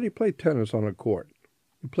court. How do you play tennis on a court?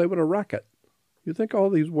 You play with a racket. You think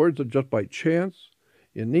all these words are just by chance?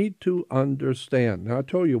 You need to understand. Now, I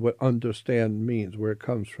told you what understand means, where it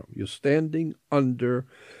comes from. You're standing under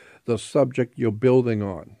the subject you're building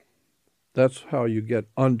on. That's how you get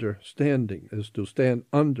understanding, is to stand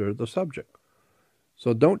under the subject.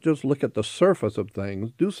 So don't just look at the surface of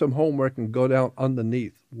things. Do some homework and go down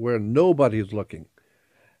underneath where nobody's looking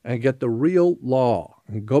and get the real law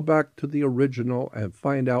and go back to the original and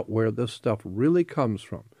find out where this stuff really comes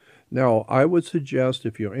from. Now, I would suggest,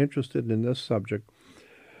 if you're interested in this subject,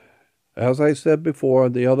 as I said before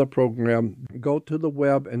in the other program, go to the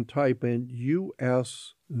web and type in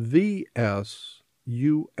USVS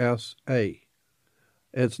USA.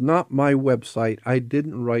 It's not my website. I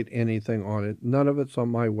didn't write anything on it. None of it's on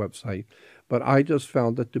my website. But I just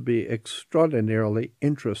found it to be extraordinarily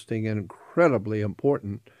interesting and incredibly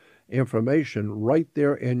important information right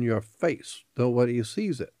there in your face. Nobody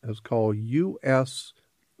sees it. It's called USVS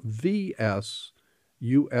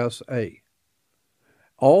USA.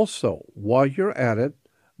 Also, while you're at it,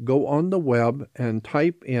 go on the web and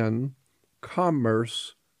type in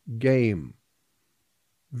commerce game.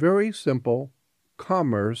 Very simple,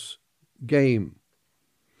 commerce game.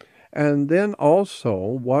 And then also,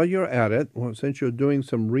 while you're at it, since you're doing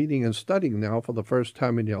some reading and studying now for the first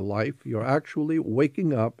time in your life, you're actually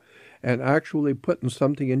waking up and actually putting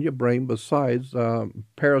something in your brain besides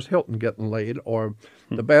Paris Hilton getting laid or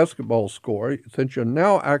the basketball score. Since you're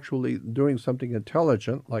now actually doing something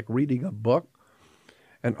intelligent, like reading a book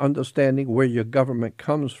and understanding where your government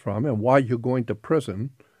comes from and why you're going to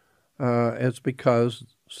prison, it's because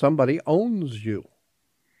somebody owns you.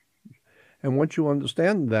 And once you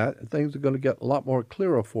understand that, things are going to get a lot more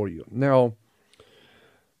clearer for you. Now,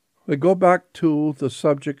 we go back to the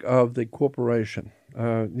subject of the corporation.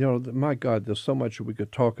 My God, there's so much we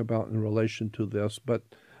could talk about in relation to this, but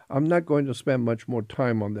I'm not going to spend much more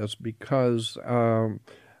time on this because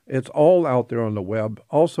it's all out there on the web.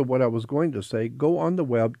 Also, what I was going to say, go on the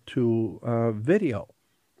web to video.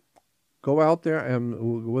 Go out there and,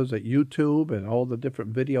 YouTube and all the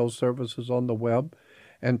different video services on the web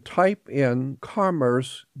and type in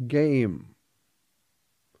commerce game.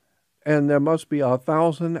 And there must be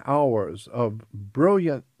 1,000 hours of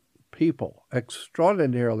brilliant people,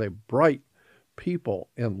 extraordinarily bright people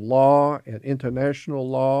in law and international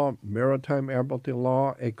law, Maritime Admiralty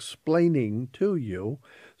law, explaining to you.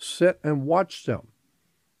 Sit and watch them.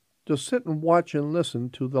 Just sit and watch and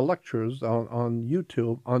listen to the lectures on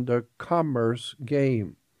YouTube under Commerce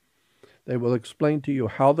Game. They will explain to you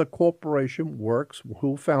how the corporation works,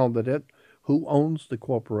 who founded it, who owns the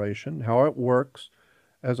corporation, how it works,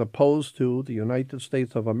 as opposed to the United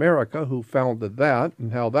States of America, who founded that,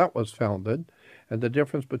 and how that was founded, and the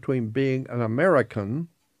difference between being an American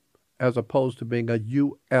as opposed to being a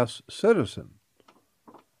U.S. citizen.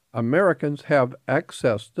 Americans have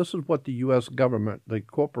access. This is what the U.S. government, the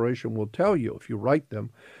corporation, will tell you. If you write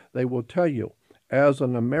them, they will tell you, as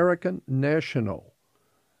an American national,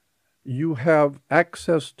 you have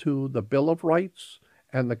access to the Bill of Rights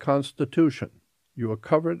and the Constitution. You are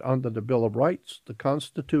covered under the Bill of Rights, the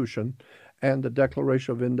Constitution, and the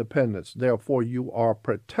Declaration of Independence. Therefore, you are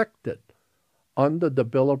protected under the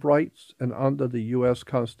Bill of Rights and under the U.S.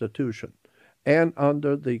 Constitution and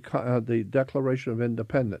under the Declaration of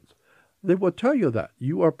Independence. They will tell you that.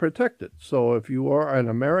 You are protected. So if you are an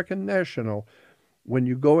American national, when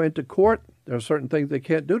you go into court, there are certain things they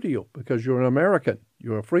can't do to you because you're an American.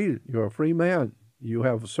 You're a free man. You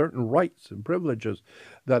have certain rights and privileges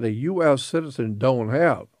that a U.S. citizen don't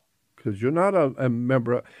have because you're not a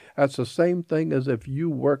member. That's the same thing as if you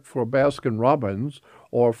work for Baskin-Robbins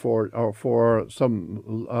or for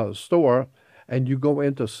some store and you go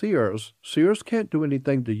into Sears. Sears can't do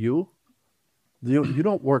anything to you. You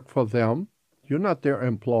don't work for them. You're not their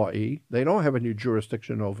employee. They don't have any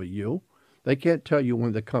jurisdiction over you. They can't tell you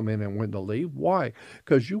when to come in and when to leave. Why?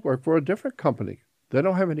 Because you work for a different company. They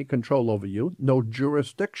don't have any control over you, no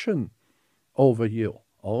jurisdiction over you,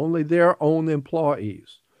 only their own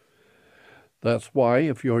employees. That's why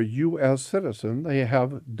if you're a U.S. citizen, they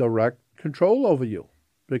have direct control over you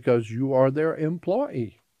because you are their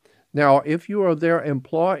employee. Now, if you are their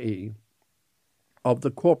employee of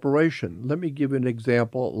the corporation, let me give you an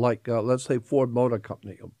example, like let's say Ford Motor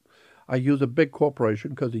Company. I use a big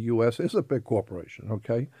corporation because the U.S. is a big corporation,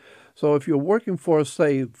 okay? So if you're working for,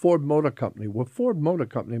 say, Ford Motor Company, well, Ford Motor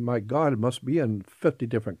Company, my God, it must be in 50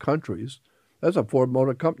 different countries. There's a Ford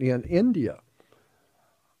Motor Company in India.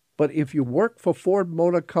 But if you work for Ford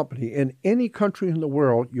Motor Company in any country in the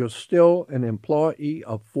world, you're still an employee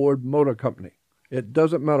of Ford Motor Company. It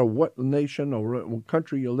doesn't matter what nation or what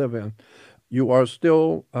country you live in. You are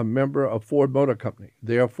still a member of Ford Motor Company.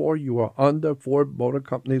 Therefore, you are under Ford Motor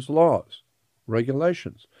Company's laws,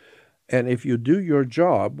 regulations. And if you do your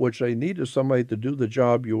job, which they needed somebody to do the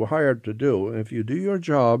job you were hired to do, and if you do your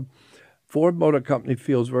job, Ford Motor Company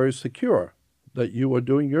feels very secure that you are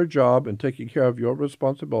doing your job and taking care of your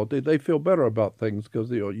responsibility. They feel better about things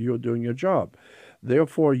because you're doing your job.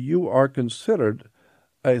 Therefore, you are considered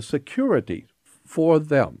a security for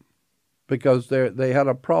them. Because they had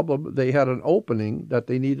a problem, they had an opening that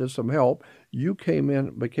they needed some help. You came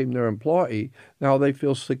in, became their employee. Now they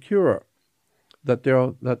feel secure that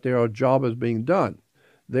their job is being done.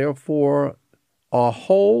 Therefore, a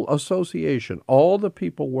whole association, all the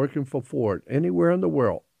people working for Ford anywhere in the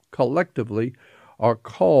world, collectively, are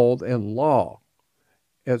called in law.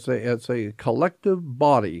 It's a collective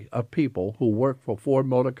body of people who work for Ford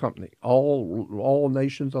Motor Company, all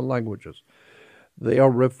nations and languages. They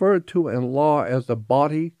are referred to in law as the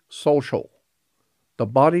body social. The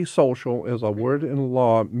body social is a word in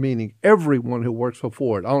law meaning everyone who works for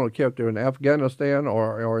Ford. I don't care if they're in Afghanistan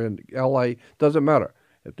or in L.A., doesn't matter.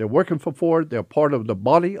 If they're working for Ford, they're part of the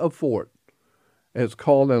body of Ford. It's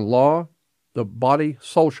called in law the body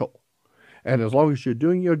social. And as long as you're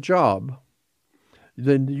doing your job,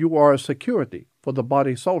 then you are a security for the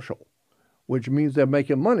body social, which means they're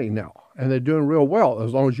making money now, and they're doing real well.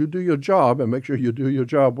 As long as you do your job and make sure you do your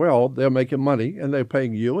job well, they're making money, and they're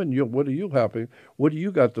paying you, and what are you happy? What do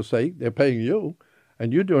you got to say? They're paying you,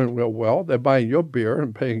 and you're doing real well. They're buying your beer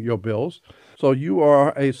and paying your bills. So you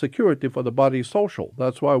are a security for the body social.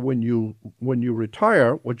 That's why when you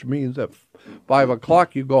retire, which means at 5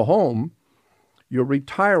 o'clock you go home, you're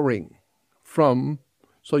retiring from,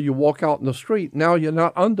 so you walk out in the street. Now you're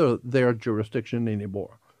not under their jurisdiction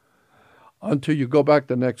anymore until you go back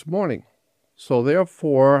the next morning. So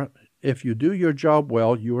therefore, if you do your job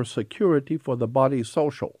well, you are security for the body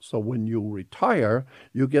social. So when you retire,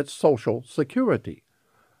 you get social security.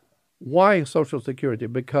 Why social security?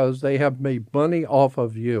 Because they have made money off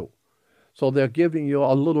of you. So they're giving you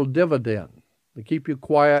a little dividend. They keep you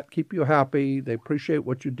quiet, keep you happy. They appreciate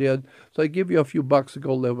what you did. So they give you a few bucks to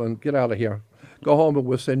go live and get out of here. Go home and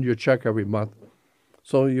we'll send you a check every month.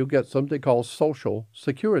 So you get something called social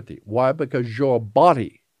security. Why? Because your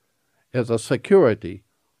body is a security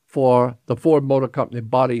for the Ford Motor Company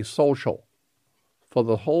body social. For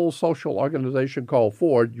the whole social organization called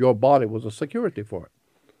Ford, your body was a security for it.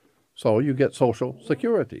 So you get social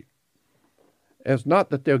security. It's not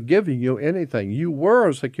that they're giving you anything. You were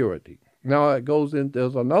a security. Now it goes in,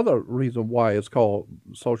 there's another reason why it's called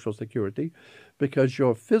social security, because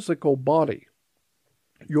your physical body,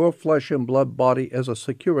 your flesh and blood body is a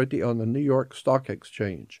security on the New York Stock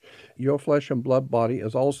Exchange. Your flesh and blood body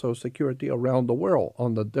is also security around the world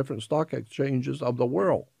on the different stock exchanges of the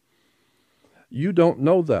world. You don't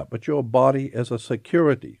know that, but your body is a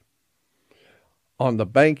security on the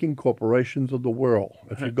banking corporations of the world.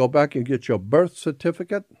 If you go back and get your birth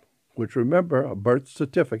certificate, which remember, a birth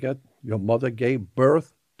certificate, your mother gave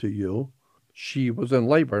birth to you. She was in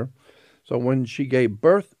labor. So when she gave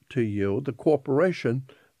birth to you, the corporation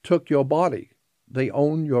took your body. They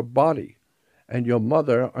own your body. And your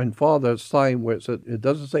mother and father signed where it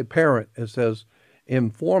doesn't say parent, it says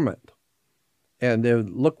informant. And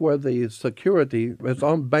then look where the security, it's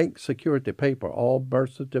on bank security paper. All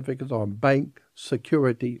birth certificates are on bank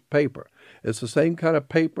security paper. It's the same kind of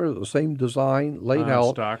paper, the same design laid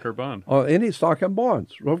out. Stock or bond? Any stock and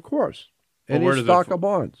bonds, of course. Any stock or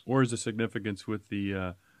bonds. Where's the significance with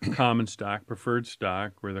the common stock, preferred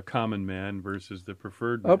stock, where the common man versus the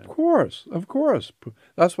preferred man? Of course.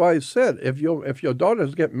 That's why I said if your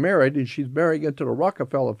daughter's getting married and she's marrying into the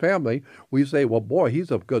Rockefeller family, we say, well, boy, he's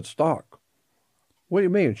of good stock. What do you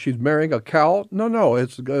mean? She's marrying a cow? No,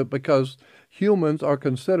 it's good because humans are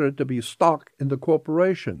considered to be stock in the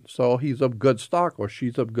corporation. So he's of good stock or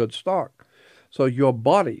she's of good stock. So your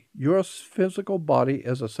body, your physical body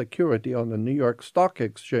is a security on the New York Stock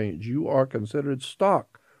Exchange. You are considered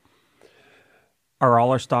stock. Are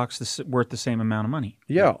all our stocks worth the same amount of money?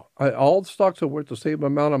 Yeah, all stocks are worth the same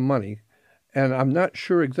amount of money. And I'm not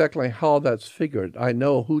sure exactly how that's figured. I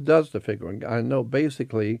know who does the figuring. I know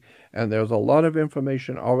basically, and there's a lot of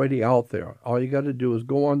information already out there. All you got to do is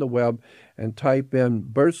go on the web and type in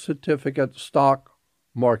birth certificate stock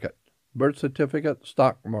market. Birth certificate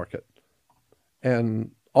stock market.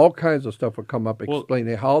 And all kinds of stuff will come up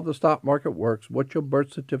explaining how the stock market works, what your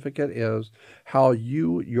birth certificate is, how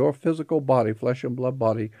your physical body, flesh and blood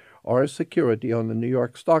body, are a security on the New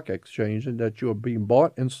York Stock Exchange, and that you're being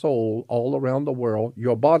bought and sold all around the world.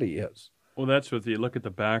 Your body is. Well, that's what you look at the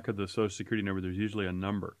back of the Social Security number. There's usually a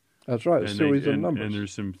number. That's right, a series of numbers. And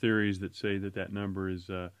there's some theories that say that number is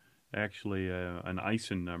actually an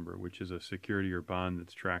ISIN number, which is a security or bond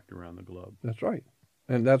that's tracked around the globe. That's right.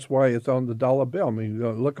 And that's why it's on the dollar bill. I mean, you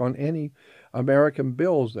look on any American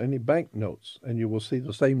bills, any bank notes, and you will see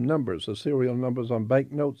the same numbers. The serial numbers on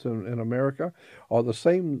bank notes in America are the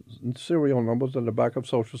same serial numbers on the back of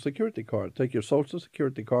Social Security card. Take your Social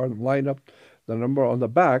Security card and line up the number on the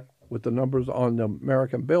back with the numbers on the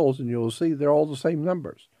American bills, and you'll see they're all the same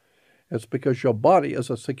numbers. It's because your body is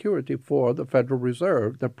a security for the Federal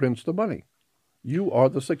Reserve that prints the money. You are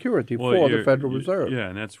the security for the Federal Reserve. Yeah,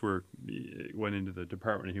 and that's where it went into the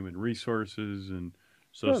Department of Human Resources and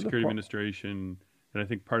Social Security Administration. And I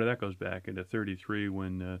think part of that goes back into 1933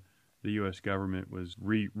 when the U.S. government was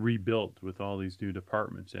rebuilt with all these new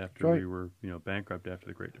departments after we were bankrupt after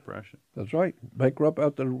the Great Depression. That's right. Bankrupt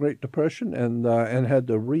after the Great Depression and had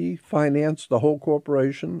to refinance the whole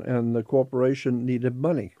corporation, and the corporation needed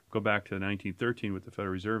money. Go back to 1913 with the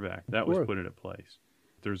Federal Reserve Act. That was put into place.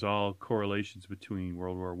 There's all correlations between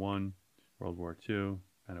World War I, World War II,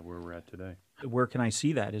 kind of where we're at today. Where can I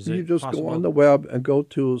see that? You just go on the web and go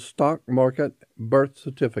to Stock Market Birth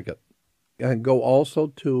Certificate, and go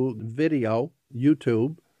also to video,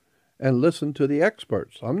 YouTube, and listen to the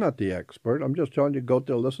experts. I'm not the expert. I'm just telling you, go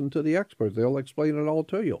to listen to the experts. They'll explain it all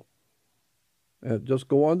to you. Just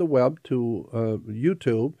go on the web to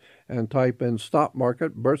YouTube and type in Stock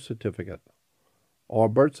Market Birth Certificate or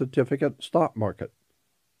Birth Certificate Stock Market.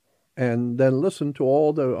 And then listen to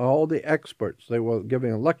all the experts. They were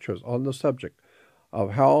giving lectures on the subject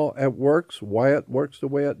of how it works, why it works the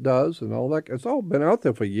way it does, and all that. It's all been out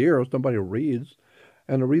there for years. Nobody reads.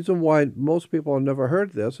 And the reason why most people have never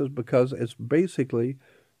heard this is because it's basically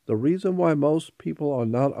the reason why most people are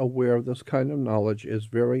not aware of this kind of knowledge is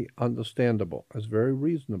very understandable. It's very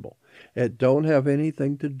reasonable. It don't have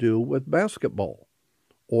anything to do with basketball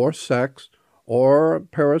or sex or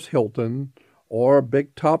Paris Hilton or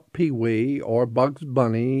Big Top Pee-wee, or Bugs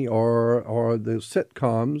Bunny, or the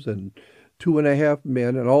sitcoms, and 2.5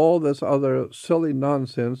 Men, and all this other silly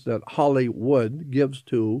nonsense that Hollywood gives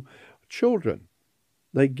to children.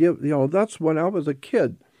 They give, that's when I was a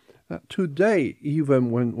kid. Today,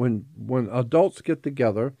 even when adults get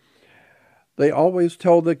together, they always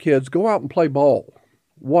tell the kids, go out and play ball.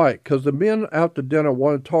 Why? Because the men after dinner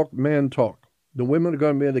want to talk man talk. The women are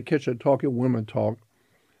going to be in the kitchen talking women talk.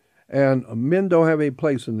 And men don't have any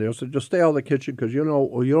place in there, so just stay out of the kitchen because you don't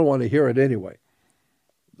want to hear it anyway.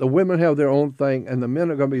 The women have their own thing, and the men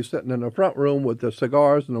are going to be sitting in the front room with the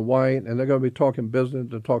cigars and the wine, and they're going to be talking business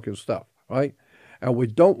and talking stuff, right? And we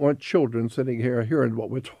don't want children sitting here hearing what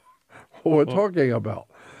we're talking about.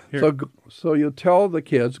 So you tell the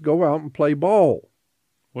kids, go out and play ball.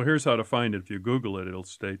 Well, here's how to find it. If you Google it, it'll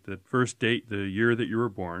state that first date, the year that you were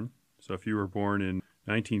born. So if you were born in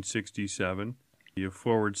 1967, you /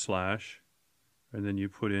 and then you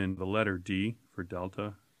put in the letter D for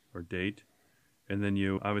Delta or date, and then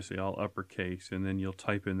you obviously all uppercase, and then you'll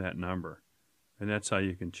type in that number. And that's how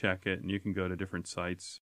you can check it, and you can go to different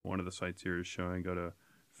sites. One of the sites here is showing, go to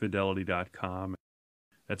fidelity.com.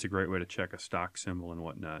 That's a great way to check a stock symbol and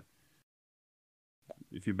whatnot.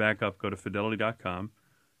 If you back up, go to fidelity.com,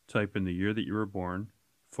 type in the year that you were born,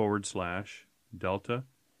 / Delta,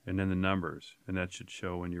 and then the numbers, and that should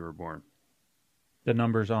show when you were born. The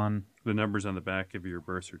numbers on the back of your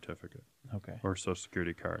birth certificate. Okay. Or Social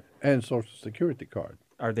Security card. And Social Security card.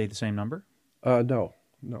 Are they the same number? No.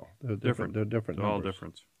 They're different. They're different They're numbers. all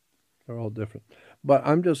different. They're all different. But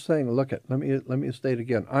I'm just saying, look let me state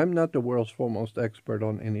again. I'm not the world's foremost expert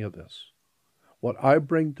on any of this. What I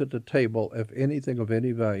bring to the table, if anything of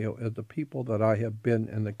any value, is the people that I have been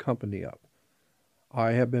in the company of.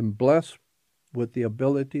 I have been blessed with the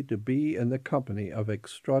ability to be in the company of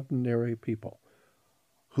extraordinary people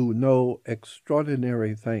who know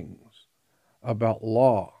extraordinary things. about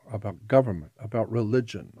law, about government, about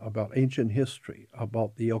religion, about ancient history,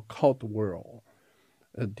 about the occult world,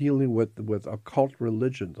 dealing with occult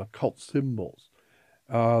religions, occult symbols,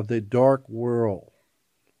 the dark world,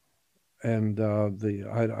 and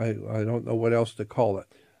I don't know what else to call it,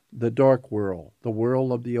 the dark world, the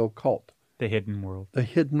world of the occult, The hidden world. the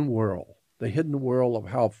hidden world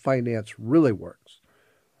of how finance really works.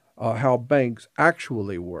 How banks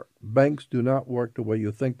actually work. Banks do not work the way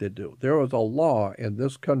you think they do. There is a law in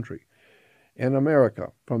this country, in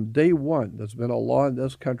America, from day one, there's been a law in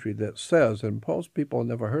this country that says, and most people have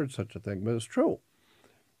never heard such a thing, but it's true.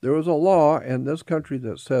 There is a law in this country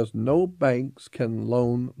that says no banks can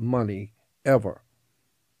loan money ever.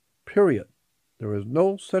 Period. There is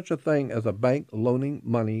no such a thing as a bank loaning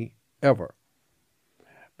money ever.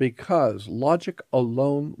 Because logic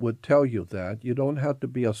alone would tell you that. You don't have to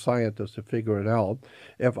be a scientist to figure it out.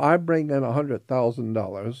 If I bring in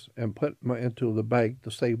 $100,000 and put into the bank to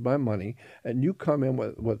save my money, and you come in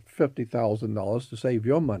with $50,000 to save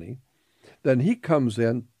your money, then he comes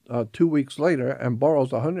in 2 weeks later and borrows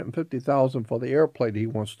 $150,000 for the airplane he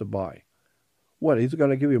wants to buy. What, he's going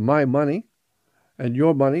to give you my money and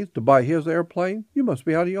your money to buy his airplane? You must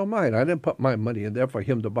be out of your mind. I didn't put my money in there for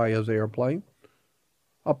him to buy his airplane.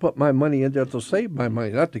 I'll put my money in there to save my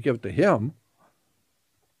money, not to give it to him.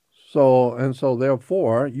 So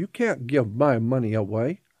therefore, you can't give my money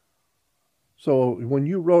away. So when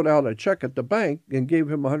you wrote out a check at the bank and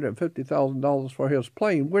gave him $150,000 for his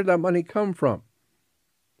plane, where'd that money come from?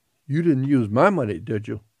 You didn't use my money, did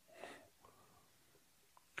you?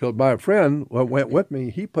 Because my friend went with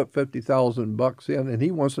me, he put $50,000 in, and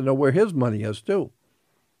he wants to know where his money is too.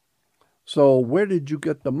 So where did you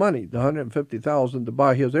get the money, the $150,000 to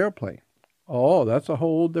buy his airplane? Oh, that's a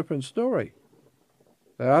whole different story.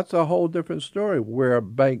 That's a whole different story where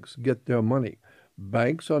banks get their money.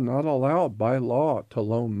 Banks are not allowed by law to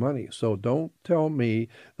loan money. So don't tell me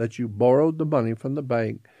that you borrowed the money from the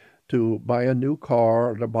bank to buy a new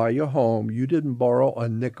car or to buy your home. You didn't borrow a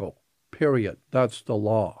nickel, period. That's the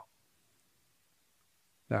law.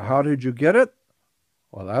 Now, how did you get it?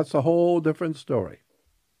 Well, that's a whole different story.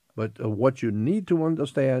 But what you need to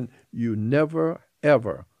understand, you never,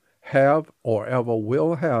 ever have or ever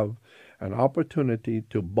will have an opportunity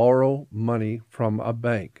to borrow money from a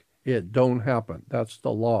bank. It don't happen. That's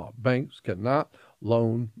the law. Banks cannot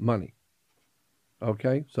loan money.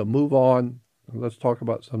 Okay? So move on. Let's talk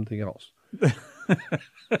about something else.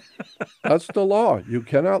 That's the law. You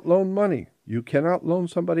cannot loan money. You cannot loan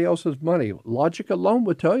somebody else's money. Logic alone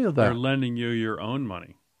would tell you that. They're lending you your own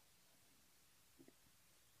money.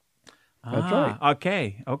 That's right.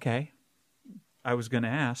 Okay. I was going to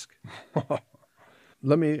ask.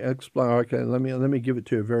 Let me explain. Okay, let me give it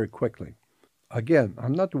to you very quickly. Again,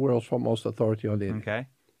 I'm not the world's foremost authority on anything. Okay.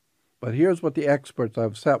 But here's what the experts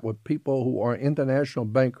I've sat with, people who are international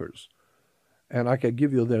bankers, and I could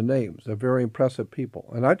give you their names. They're very impressive people.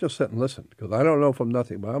 And I just sit and listen because I don't know from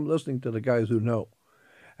nothing, but I'm listening to the guys who know.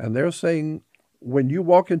 And they're saying when you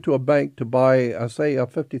walk into a bank to buy, say, a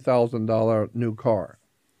 $50,000 new car,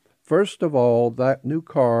 first of all, that new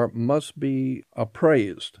car must be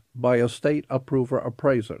appraised by a state approver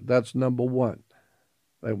appraiser. That's number one.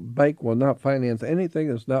 The bank will not finance anything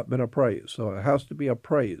that's not been appraised, so it has to be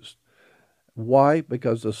appraised. Why?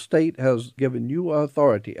 Because the state has given you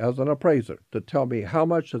authority as an appraiser to tell me how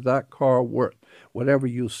much is that car worth. Whatever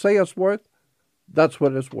you say it's worth, that's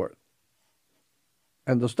what it's worth.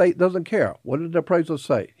 And the state doesn't care. What did the appraiser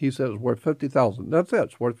say? He says it's worth $50,000. That's it.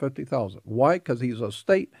 It's worth $50,000. Why? Because he's a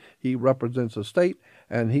state. He represents a state,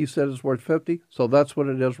 and he said it's worth $50,000. So that's what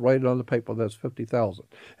it is. Right on the paper. That's $50,000.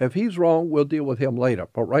 If he's wrong, we'll deal with him later.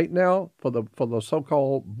 But right now, for the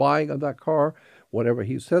so-called buying of that car, whatever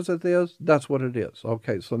he says it is, that's what it is.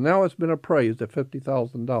 Okay. So now it's been appraised at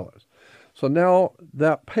 $50,000. So now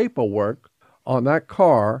that paperwork on that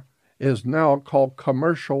car is now called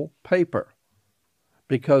commercial paper,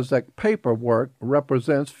 because that paperwork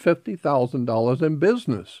represents $50,000 in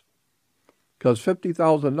business. Because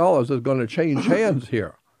 $50,000 is going to change hands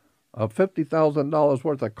here. $50,000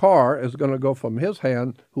 worth of car is going to go from his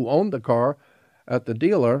hand, who owned the car at the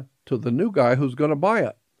dealer, to the new guy who's going to buy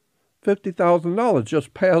it. $50,000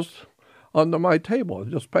 just passed under my table. It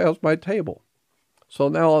just passed my table. So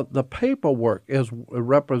now the paperwork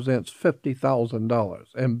represents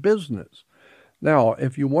 $50,000 in business. Now,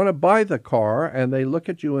 if you want to buy the car and they look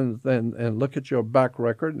at you and look at your back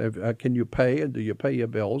record, and can you pay, and do you pay your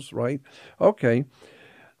bills, right? Okay.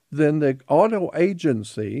 Then the auto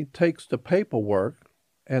agency takes the paperwork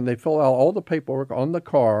and they fill out all the paperwork on the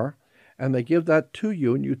car and they give that to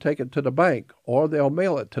you and you take it to the bank, or they'll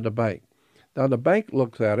mail it to the bank. Now the bank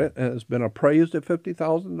looks at it, and it's been appraised at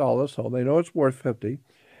 $50,000, so they know it's worth 50.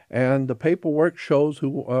 And the paperwork shows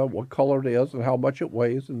what color it is and how much it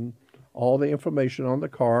weighs and all the information on the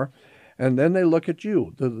car. And then they look at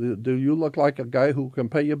you. Do you look like a guy who can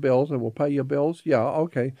pay your bills and will pay your bills? Yeah,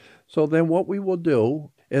 okay. So then what we will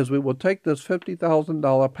do is we will take this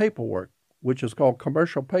 $50,000 paperwork, which is called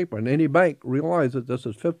commercial paper, and any bank realizes this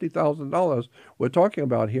is $50,000 we're talking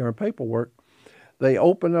about here in paperwork. They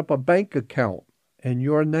open up a bank account in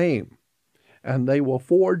your name, and they will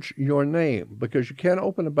forge your name because you can't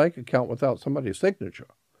open a bank account without somebody's signature.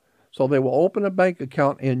 So they will open a bank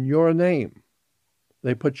account in your name.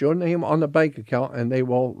 They put your name on the bank account, and they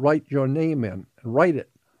will write your name in and write it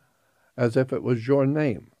as if it was your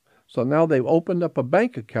name. So now they've opened up a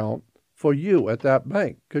bank account for you at that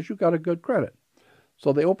bank because you got a good credit.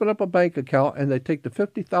 So they open up a bank account, and they take the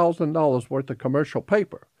 $50,000 worth of commercial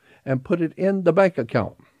paper and put it in the bank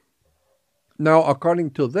account. Now,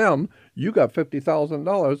 according to them, you got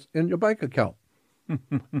 $50,000 in your bank account.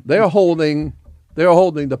 They're holding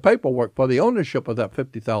the paperwork for the ownership of that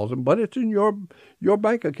 $50,000, but it's in your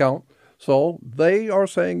bank account. So they are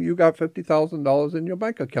saying you got $50,000 in your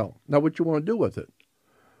bank account. Now, what you want to do with it?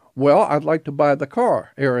 Well, I'd like to buy the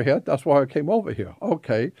car, Airhead. That's why I came over here.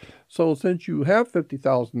 Okay, so since you have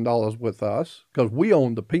 $50,000 with us, because we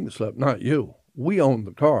own the pink slip, not you. We own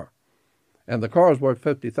the car, and the car is worth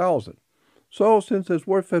 $50,000. So since it's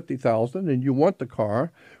worth $50,000 and you want the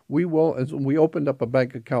car, we opened up a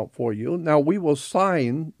bank account for you. Now we will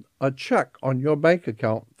sign a check on your bank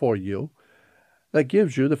account for you that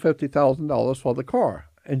gives you the $50,000 for the car,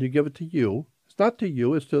 and you give it to you. It's not to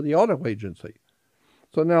you, it's to the auto agency.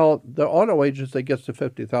 So now the auto agency gets the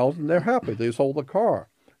 $50,000. They're happy. They sold the car.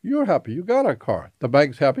 You're happy. You got a car. The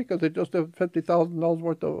bank's happy because they just did $50,000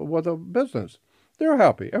 worth of business. They're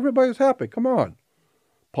happy. Everybody's happy. Come on.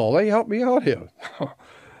 Paulie, help me out here.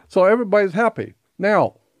 So everybody's happy.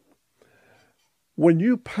 Now, when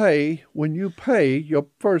you pay your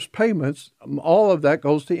first payments, all of that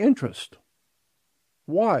goes to interest.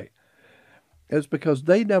 Why? It's because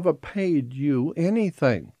they never paid you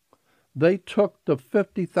anything. They took the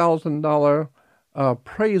 $50,000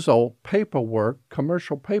 appraisal paperwork,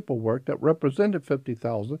 commercial paperwork that represented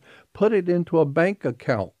 $50,000, put it into a bank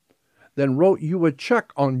account, then wrote you a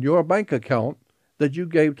check on your bank account that you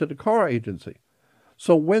gave to the car agency.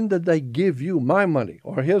 So when did they give you my money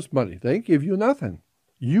or his money? They didn't give you nothing.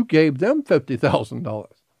 You gave them $50,000. Of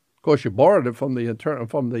course, you borrowed it from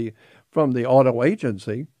the auto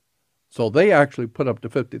agency. So they actually put up the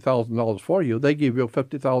 $50,000 for you. They gave you a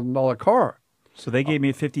 $50,000 car. So they gave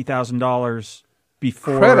me $50,000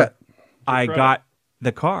 before credit. I got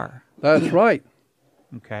the car. That's right.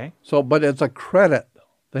 Okay. So, but it's a credit.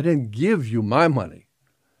 They didn't give you my money.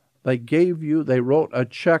 They wrote a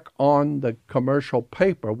check on the commercial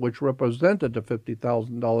paper, which represented the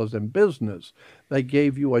 $50,000 in business. They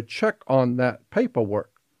gave you a check on that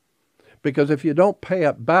paperwork. Because if you don't pay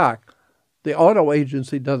it back, the auto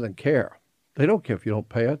agency doesn't care. They don't care if you don't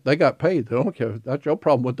pay it. They got paid. They don't care. That's your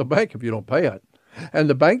problem with the bank if you don't pay it. And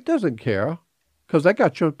the bank doesn't care because they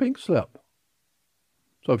got your pink slip.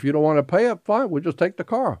 So if you don't want to pay it, fine, we'll just take the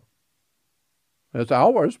car. It's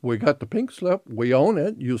ours. We got the pink slip. We own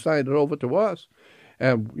it. You signed it over to us.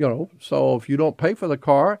 And, so if you don't pay for the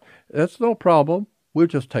car, that's no problem. We'll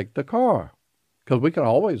just take the car. Because we can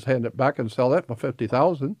always hand it back and sell it for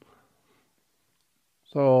 $50,000.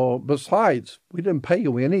 So besides, we didn't pay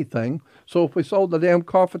you anything. So if we sold the damn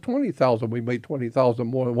car for $20,000, we made $20,000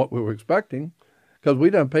 more than what we were expecting. Because we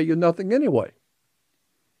didn't pay you nothing anyway.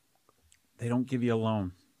 They don't give you a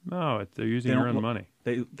loan. No, they're using your own money.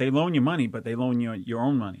 They loan you money, but they loan you your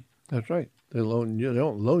own money. That's right. They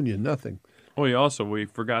don't loan you nothing. Well, we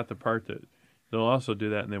forgot the part that they'll also do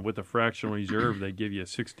that, and then with the fractional reserve, they give you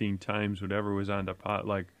 16 times whatever was on deposit.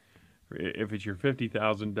 Like if it's your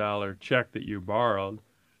 $50,000 check that you borrowed,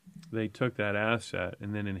 they took that asset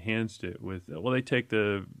and then enhanced it with. Well, they take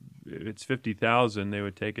it's $50,000, they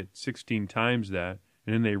would take it 16 times that.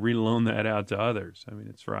 And then they reloan that out to others. I mean,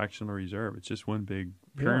 it's fractional reserve. It's just one big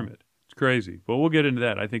pyramid. Yeah. It's crazy. But we'll get into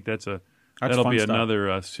that. I think that'll be stuff.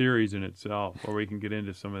 Another series in itself, where we can get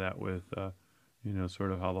into some of that with,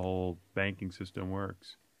 sort of how the whole banking system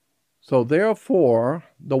works. So therefore,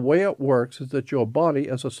 the way it works is that your body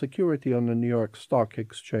is a security on the New York Stock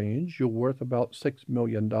Exchange. You're worth about $6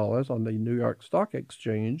 million on the New York Stock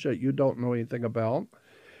Exchange that you don't know anything about.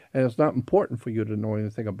 and it's not important for you to know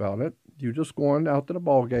anything about it. You're just going out to the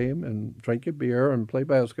ball game and drink your beer and play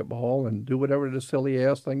basketball and do whatever the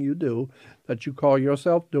silly-ass thing you do that you call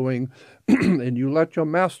yourself doing, and you let your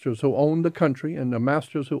masters who own the country and the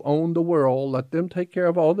masters who own the world, let them take care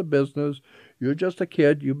of all the business. You're just a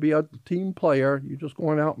kid. You be a team player. You're just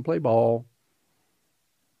going out and play ball.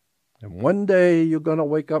 And one day you're going to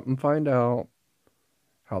wake up and find out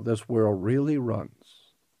how this world really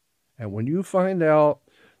runs. And when you find out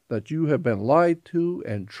that you have been lied to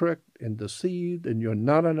and tricked and deceived and you're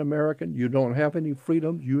not an American, you don't have any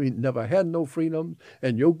freedoms, you ain't never had no freedoms,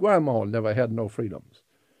 and your grandma never had no freedoms.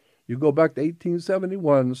 You go back to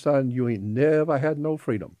 1871, son, you ain't never had no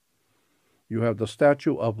freedom. You have the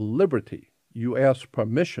Statue of Liberty. You ask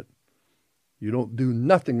permission. You don't do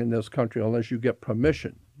nothing in this country unless you get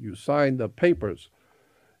permission. You sign the papers.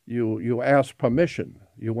 You ask permission.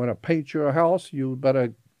 You want to paint your house, you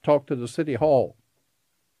better talk to the city hall.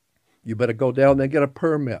 You better go down there and get a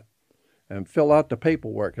permit and fill out the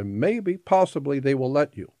paperwork, and maybe, possibly, they will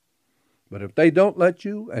let you. But if they don't let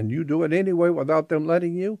you and you do it anyway without them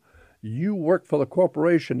letting you, you work for the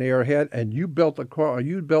corporation they are head, and you built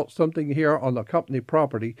something here on the company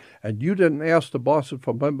property, and you didn't ask the bosses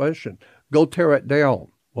for permission. Go tear it down.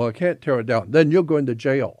 Well, I can't tear it down. Then you're going to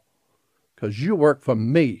jail because you work for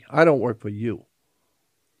me. I don't work for you.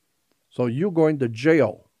 So you're going to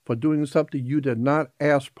jail for doing something you did not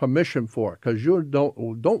ask permission for, because you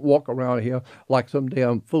don't walk around here like some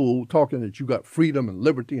damn fool talking that you got freedom and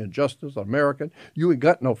liberty and justice, American. You ain't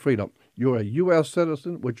got no freedom. You're a U.S.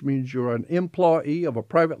 citizen, which means you're an employee of a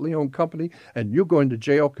privately owned company, and you're going to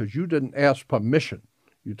jail because you didn't ask permission.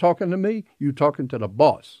 You talking to me? You talking to the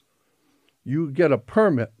boss. You get a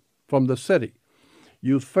permit from the city.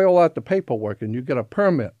 You fill out the paperwork and you get a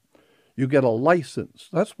permit. You get a license.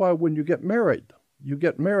 That's why when you get married,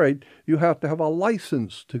 you have to have a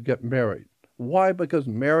license to get married. Why? Because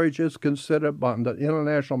marriage is considered, by the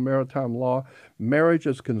international maritime law, marriage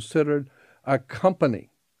is considered a company.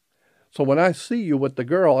 So when I see you with the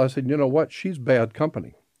girl, I said, you know what? She's bad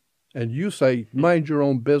company. And you say, mind your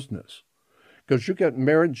own business. Because you get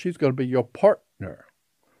married and she's going to be your partner.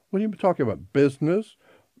 What are you talking about? Business,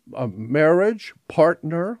 marriage,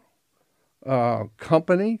 partner,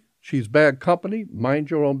 company. She's bad company.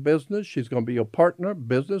 Mind your own business. She's going to be your partner,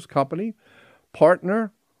 business, company,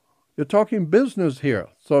 partner. You're talking business here.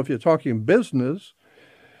 So if you're talking business,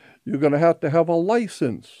 you're going to have a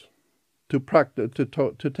license to practice,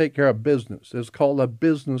 to take care of business. It's called a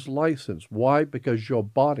business license. Why? Because your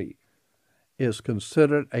body is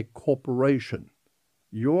considered a corporation.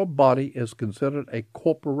 Your body is considered a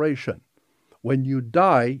corporation. When you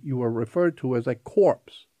die, you are referred to as a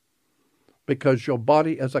corpse because your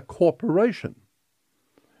body is a corporation.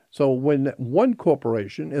 So when one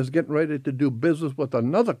corporation is getting ready to do business with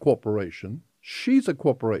another corporation, she's a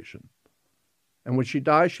corporation. And when she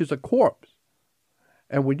dies, she's a corpse.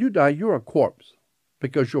 And when you die, you're a corpse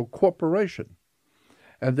because you're a corporation.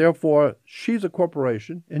 And therefore, she's a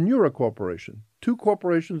corporation and you're a corporation. Two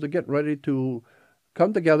corporations are getting ready to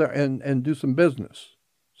come together and do some business.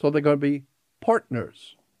 So they're going to be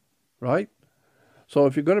partners, right? So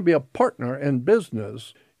if you're going to be a partner in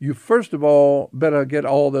business, you first of all better get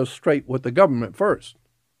all this straight with the government first.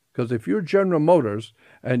 Because if you're General Motors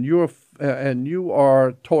and you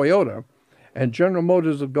are Toyota, and General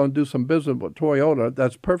Motors is going to do some business with Toyota,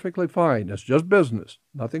 that's perfectly fine. It's just business,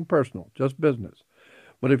 nothing personal, just business.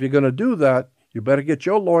 But if you're going to do that, you better get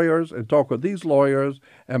your lawyers and talk with these lawyers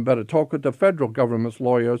and better talk with the federal government's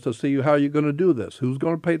lawyers to see how you're going to do this. Who's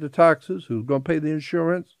going to pay the taxes? Who's going to pay the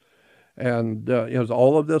insurance? And is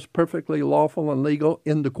all of this perfectly lawful and legal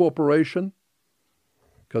in the corporation?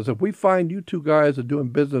 Because if we find you two guys are doing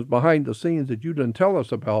business behind the scenes that you didn't tell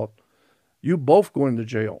us about, you both going to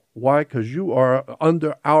jail. Why? Because you are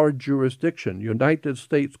under our jurisdiction, United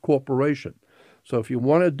States Corporation. So if you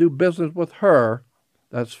want to do business with her,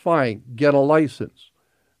 that's fine. Get a license.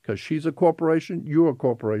 Because she's a corporation, you're a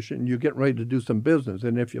corporation, and you're getting ready to do some business.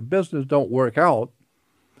 And if your business don't work out,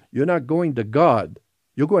 you're not going to God.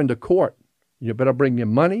 You're going to court. You better bring your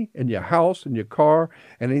money and your house and your car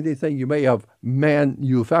and anything you may have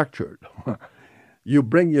manufactured. You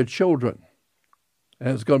bring your children. And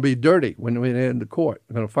it's going to be dirty when we're in the court.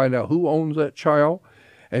 You're going to find out who owns that child.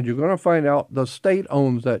 And you're going to find out the state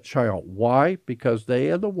owns that child. Why? Because they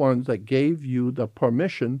are the ones that gave you the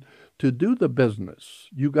permission to do the business.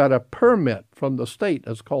 You got a permit from the state.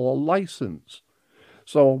 It's called a license.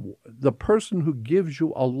 So the person who gives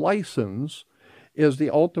you a license is the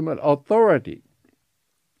ultimate authority.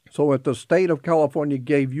 So if the state of California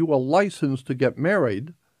gave you a license to get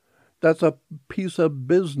married, That's a piece of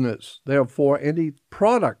business. Therefore, any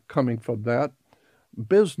product coming from that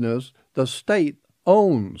business, the state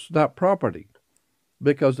owns that property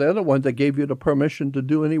because they're the ones that gave you the permission to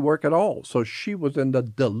do any work at all. So she was in the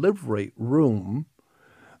delivery room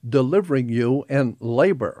delivering you in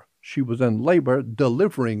labor. She was in labor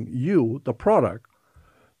delivering you, the product,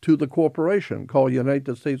 to the corporation called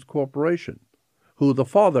United States Corporation, who the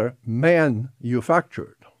father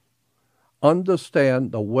manufactured.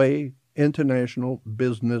 Understand the way international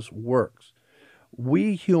business works.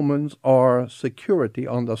 We humans are security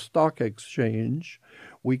on the stock exchange.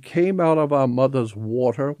 We came out of our mother's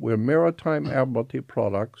water. We're Maritime Admiralty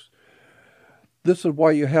products. This is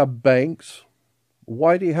why you have banks.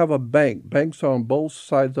 Why do you have a bank? Banks are on both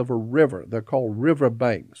sides of a river. They're called river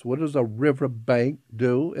banks. What does a river bank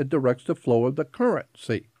do? It directs the flow of the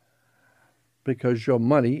currency. Because your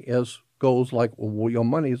money is like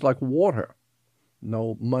water.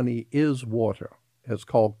 No, money is water. It's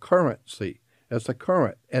called currency. It's a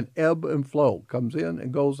current. An ebb and flow comes in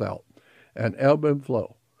and goes out. An ebb and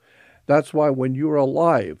flow. That's why when you're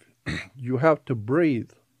alive, you have to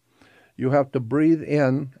breathe. You have to breathe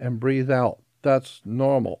in and breathe out. That's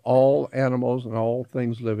normal. All animals and all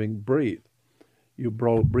things living breathe. You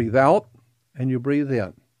breathe out and you breathe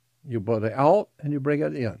in. You breathe out and you bring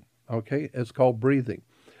it in. Okay? It's called breathing.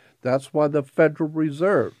 That's why the Federal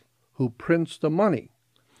Reserve, who prints the money,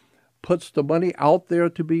 puts the money out there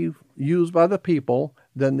to be used by the people,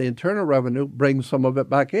 then the Internal Revenue brings some of it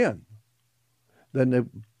back in. Then it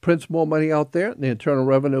prints more money out there, and the Internal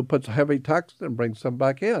Revenue puts a heavy tax and brings some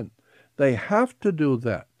back in. They have to do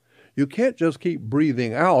that. You can't just keep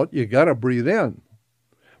breathing out. You got to breathe in.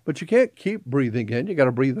 But you can't keep breathing in. You got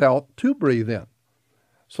to breathe out to breathe in.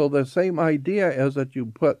 So the same idea is that you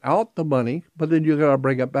put out the money, but then you got to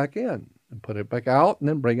bring it back in and put it back out and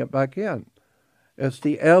then bring it back in. It's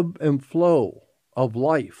the ebb and flow of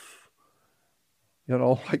life. You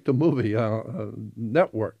know, like the movie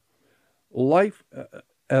Network. Life,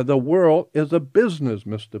 the world is a business,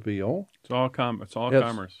 Mr. Beale. It's all commerce.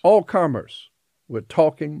 All commerce. We're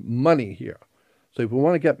talking money here. So if we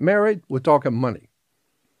want to get married, we're talking money.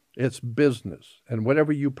 It's business. And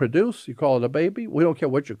whatever you produce, you call it a baby. We don't care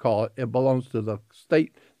what you call it. It belongs to the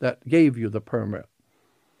state that gave you the permit.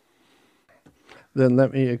 Then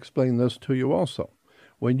let me explain this to you also.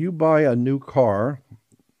 When you buy a new car,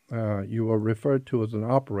 you are referred to as an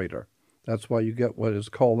operator. That's why you get what is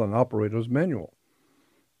called an operator's manual,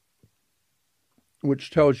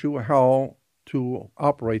 which tells you how to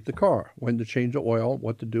operate the car, when to change the oil,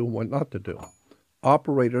 what to do, and what not to do.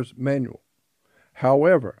 Operator's manual.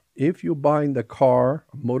 However, if you're buying the car,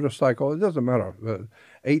 motorcycle, it doesn't matter,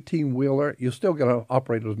 18-wheeler, you still get an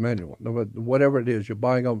operator's manual. Whatever it is, you're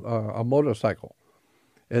buying a motorcycle.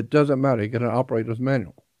 It doesn't matter, you get an operator's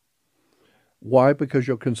manual. Why? Because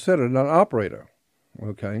you're considered an operator,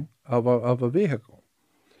 okay, of a vehicle.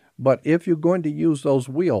 But if you're going to use those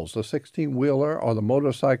wheels, the 16-wheeler or the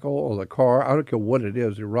motorcycle or the car, I don't care what it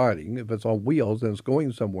is you're riding, if it's on wheels and it's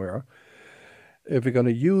going somewhere, if you're going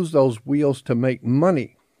to use those wheels to make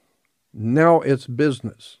money, now it's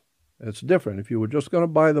business. It's different. If you were just going to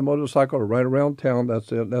buy the motorcycle to ride around town,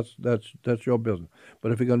 that's it. That's your business.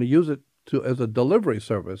 But if you're going to use it as a delivery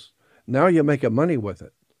service, now you're making money with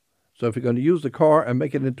it. So if you're going to use the car and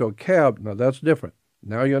make it into a cab, now that's different.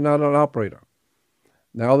 Now you're not an operator.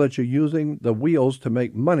 Now that you're using the wheels to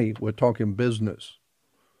make money, we're talking business,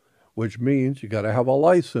 which means you got to have a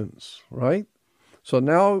license, right? So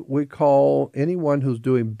now we call anyone who's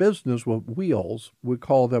doing business with wheels, we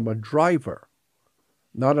call them a driver,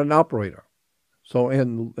 not an operator. So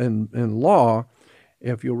in law,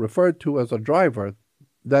 if you're referred to as a driver,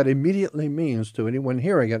 that immediately means to anyone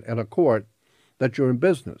hearing it in a court that you're in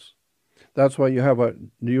business. That's why you have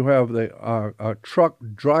a truck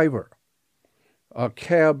driver, a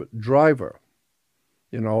cab driver.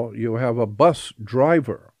 You know, you have a bus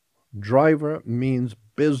driver. Driver means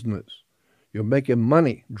business. You're making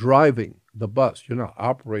money driving the bus. You're not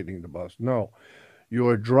operating the bus. No,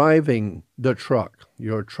 you're driving the truck.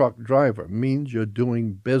 You're a truck driver. Means you're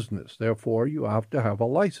doing business. Therefore, you have to have a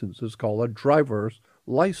license. It's called a driver's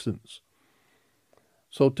license.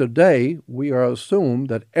 So today, we are assumed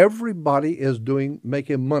that everybody is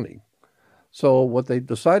making money. So what they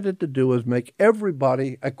decided to do is make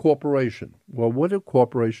everybody a corporation. Well, what do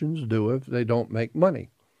corporations do if they don't make money?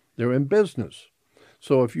 They're in business.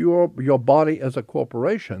 So if your body is a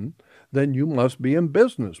corporation, then you must be in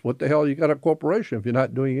business. What the hell you got a corporation if you're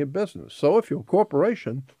not doing your business? So if you're a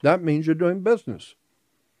corporation, that means you're doing business.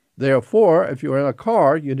 Therefore, if you're in a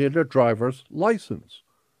car, you need a driver's license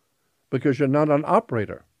because you're not an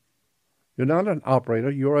operator. You're not an operator,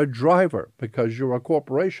 you're a driver, because you're a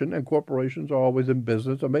corporation, and corporations are always in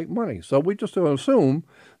business to make money. So we just assume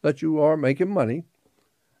that you are making money,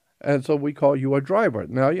 and so we call you a driver.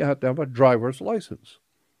 Now you have to have a driver's license.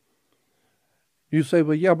 You say,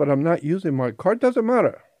 well, yeah, but I'm not using my car. It doesn't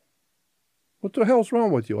matter. What the hell's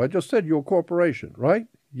wrong with you? I just said you're a corporation, right?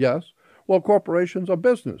 Yes. Well, corporations are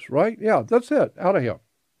business, right? Yeah, that's it. Out of here.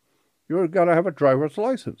 You've got to have a driver's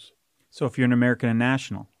license. So if you're an American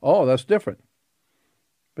national. Oh, that's different.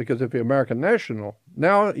 Because if you're American national,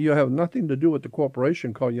 now you have nothing to do with the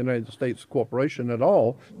corporation called United States Corporation at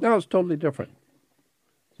all. Now it's totally different.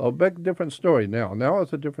 So a big different story now. Now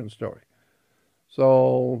it's a different story.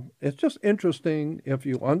 So it's just interesting if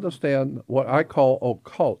you understand what I call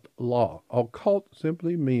occult law. Occult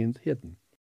simply means hidden.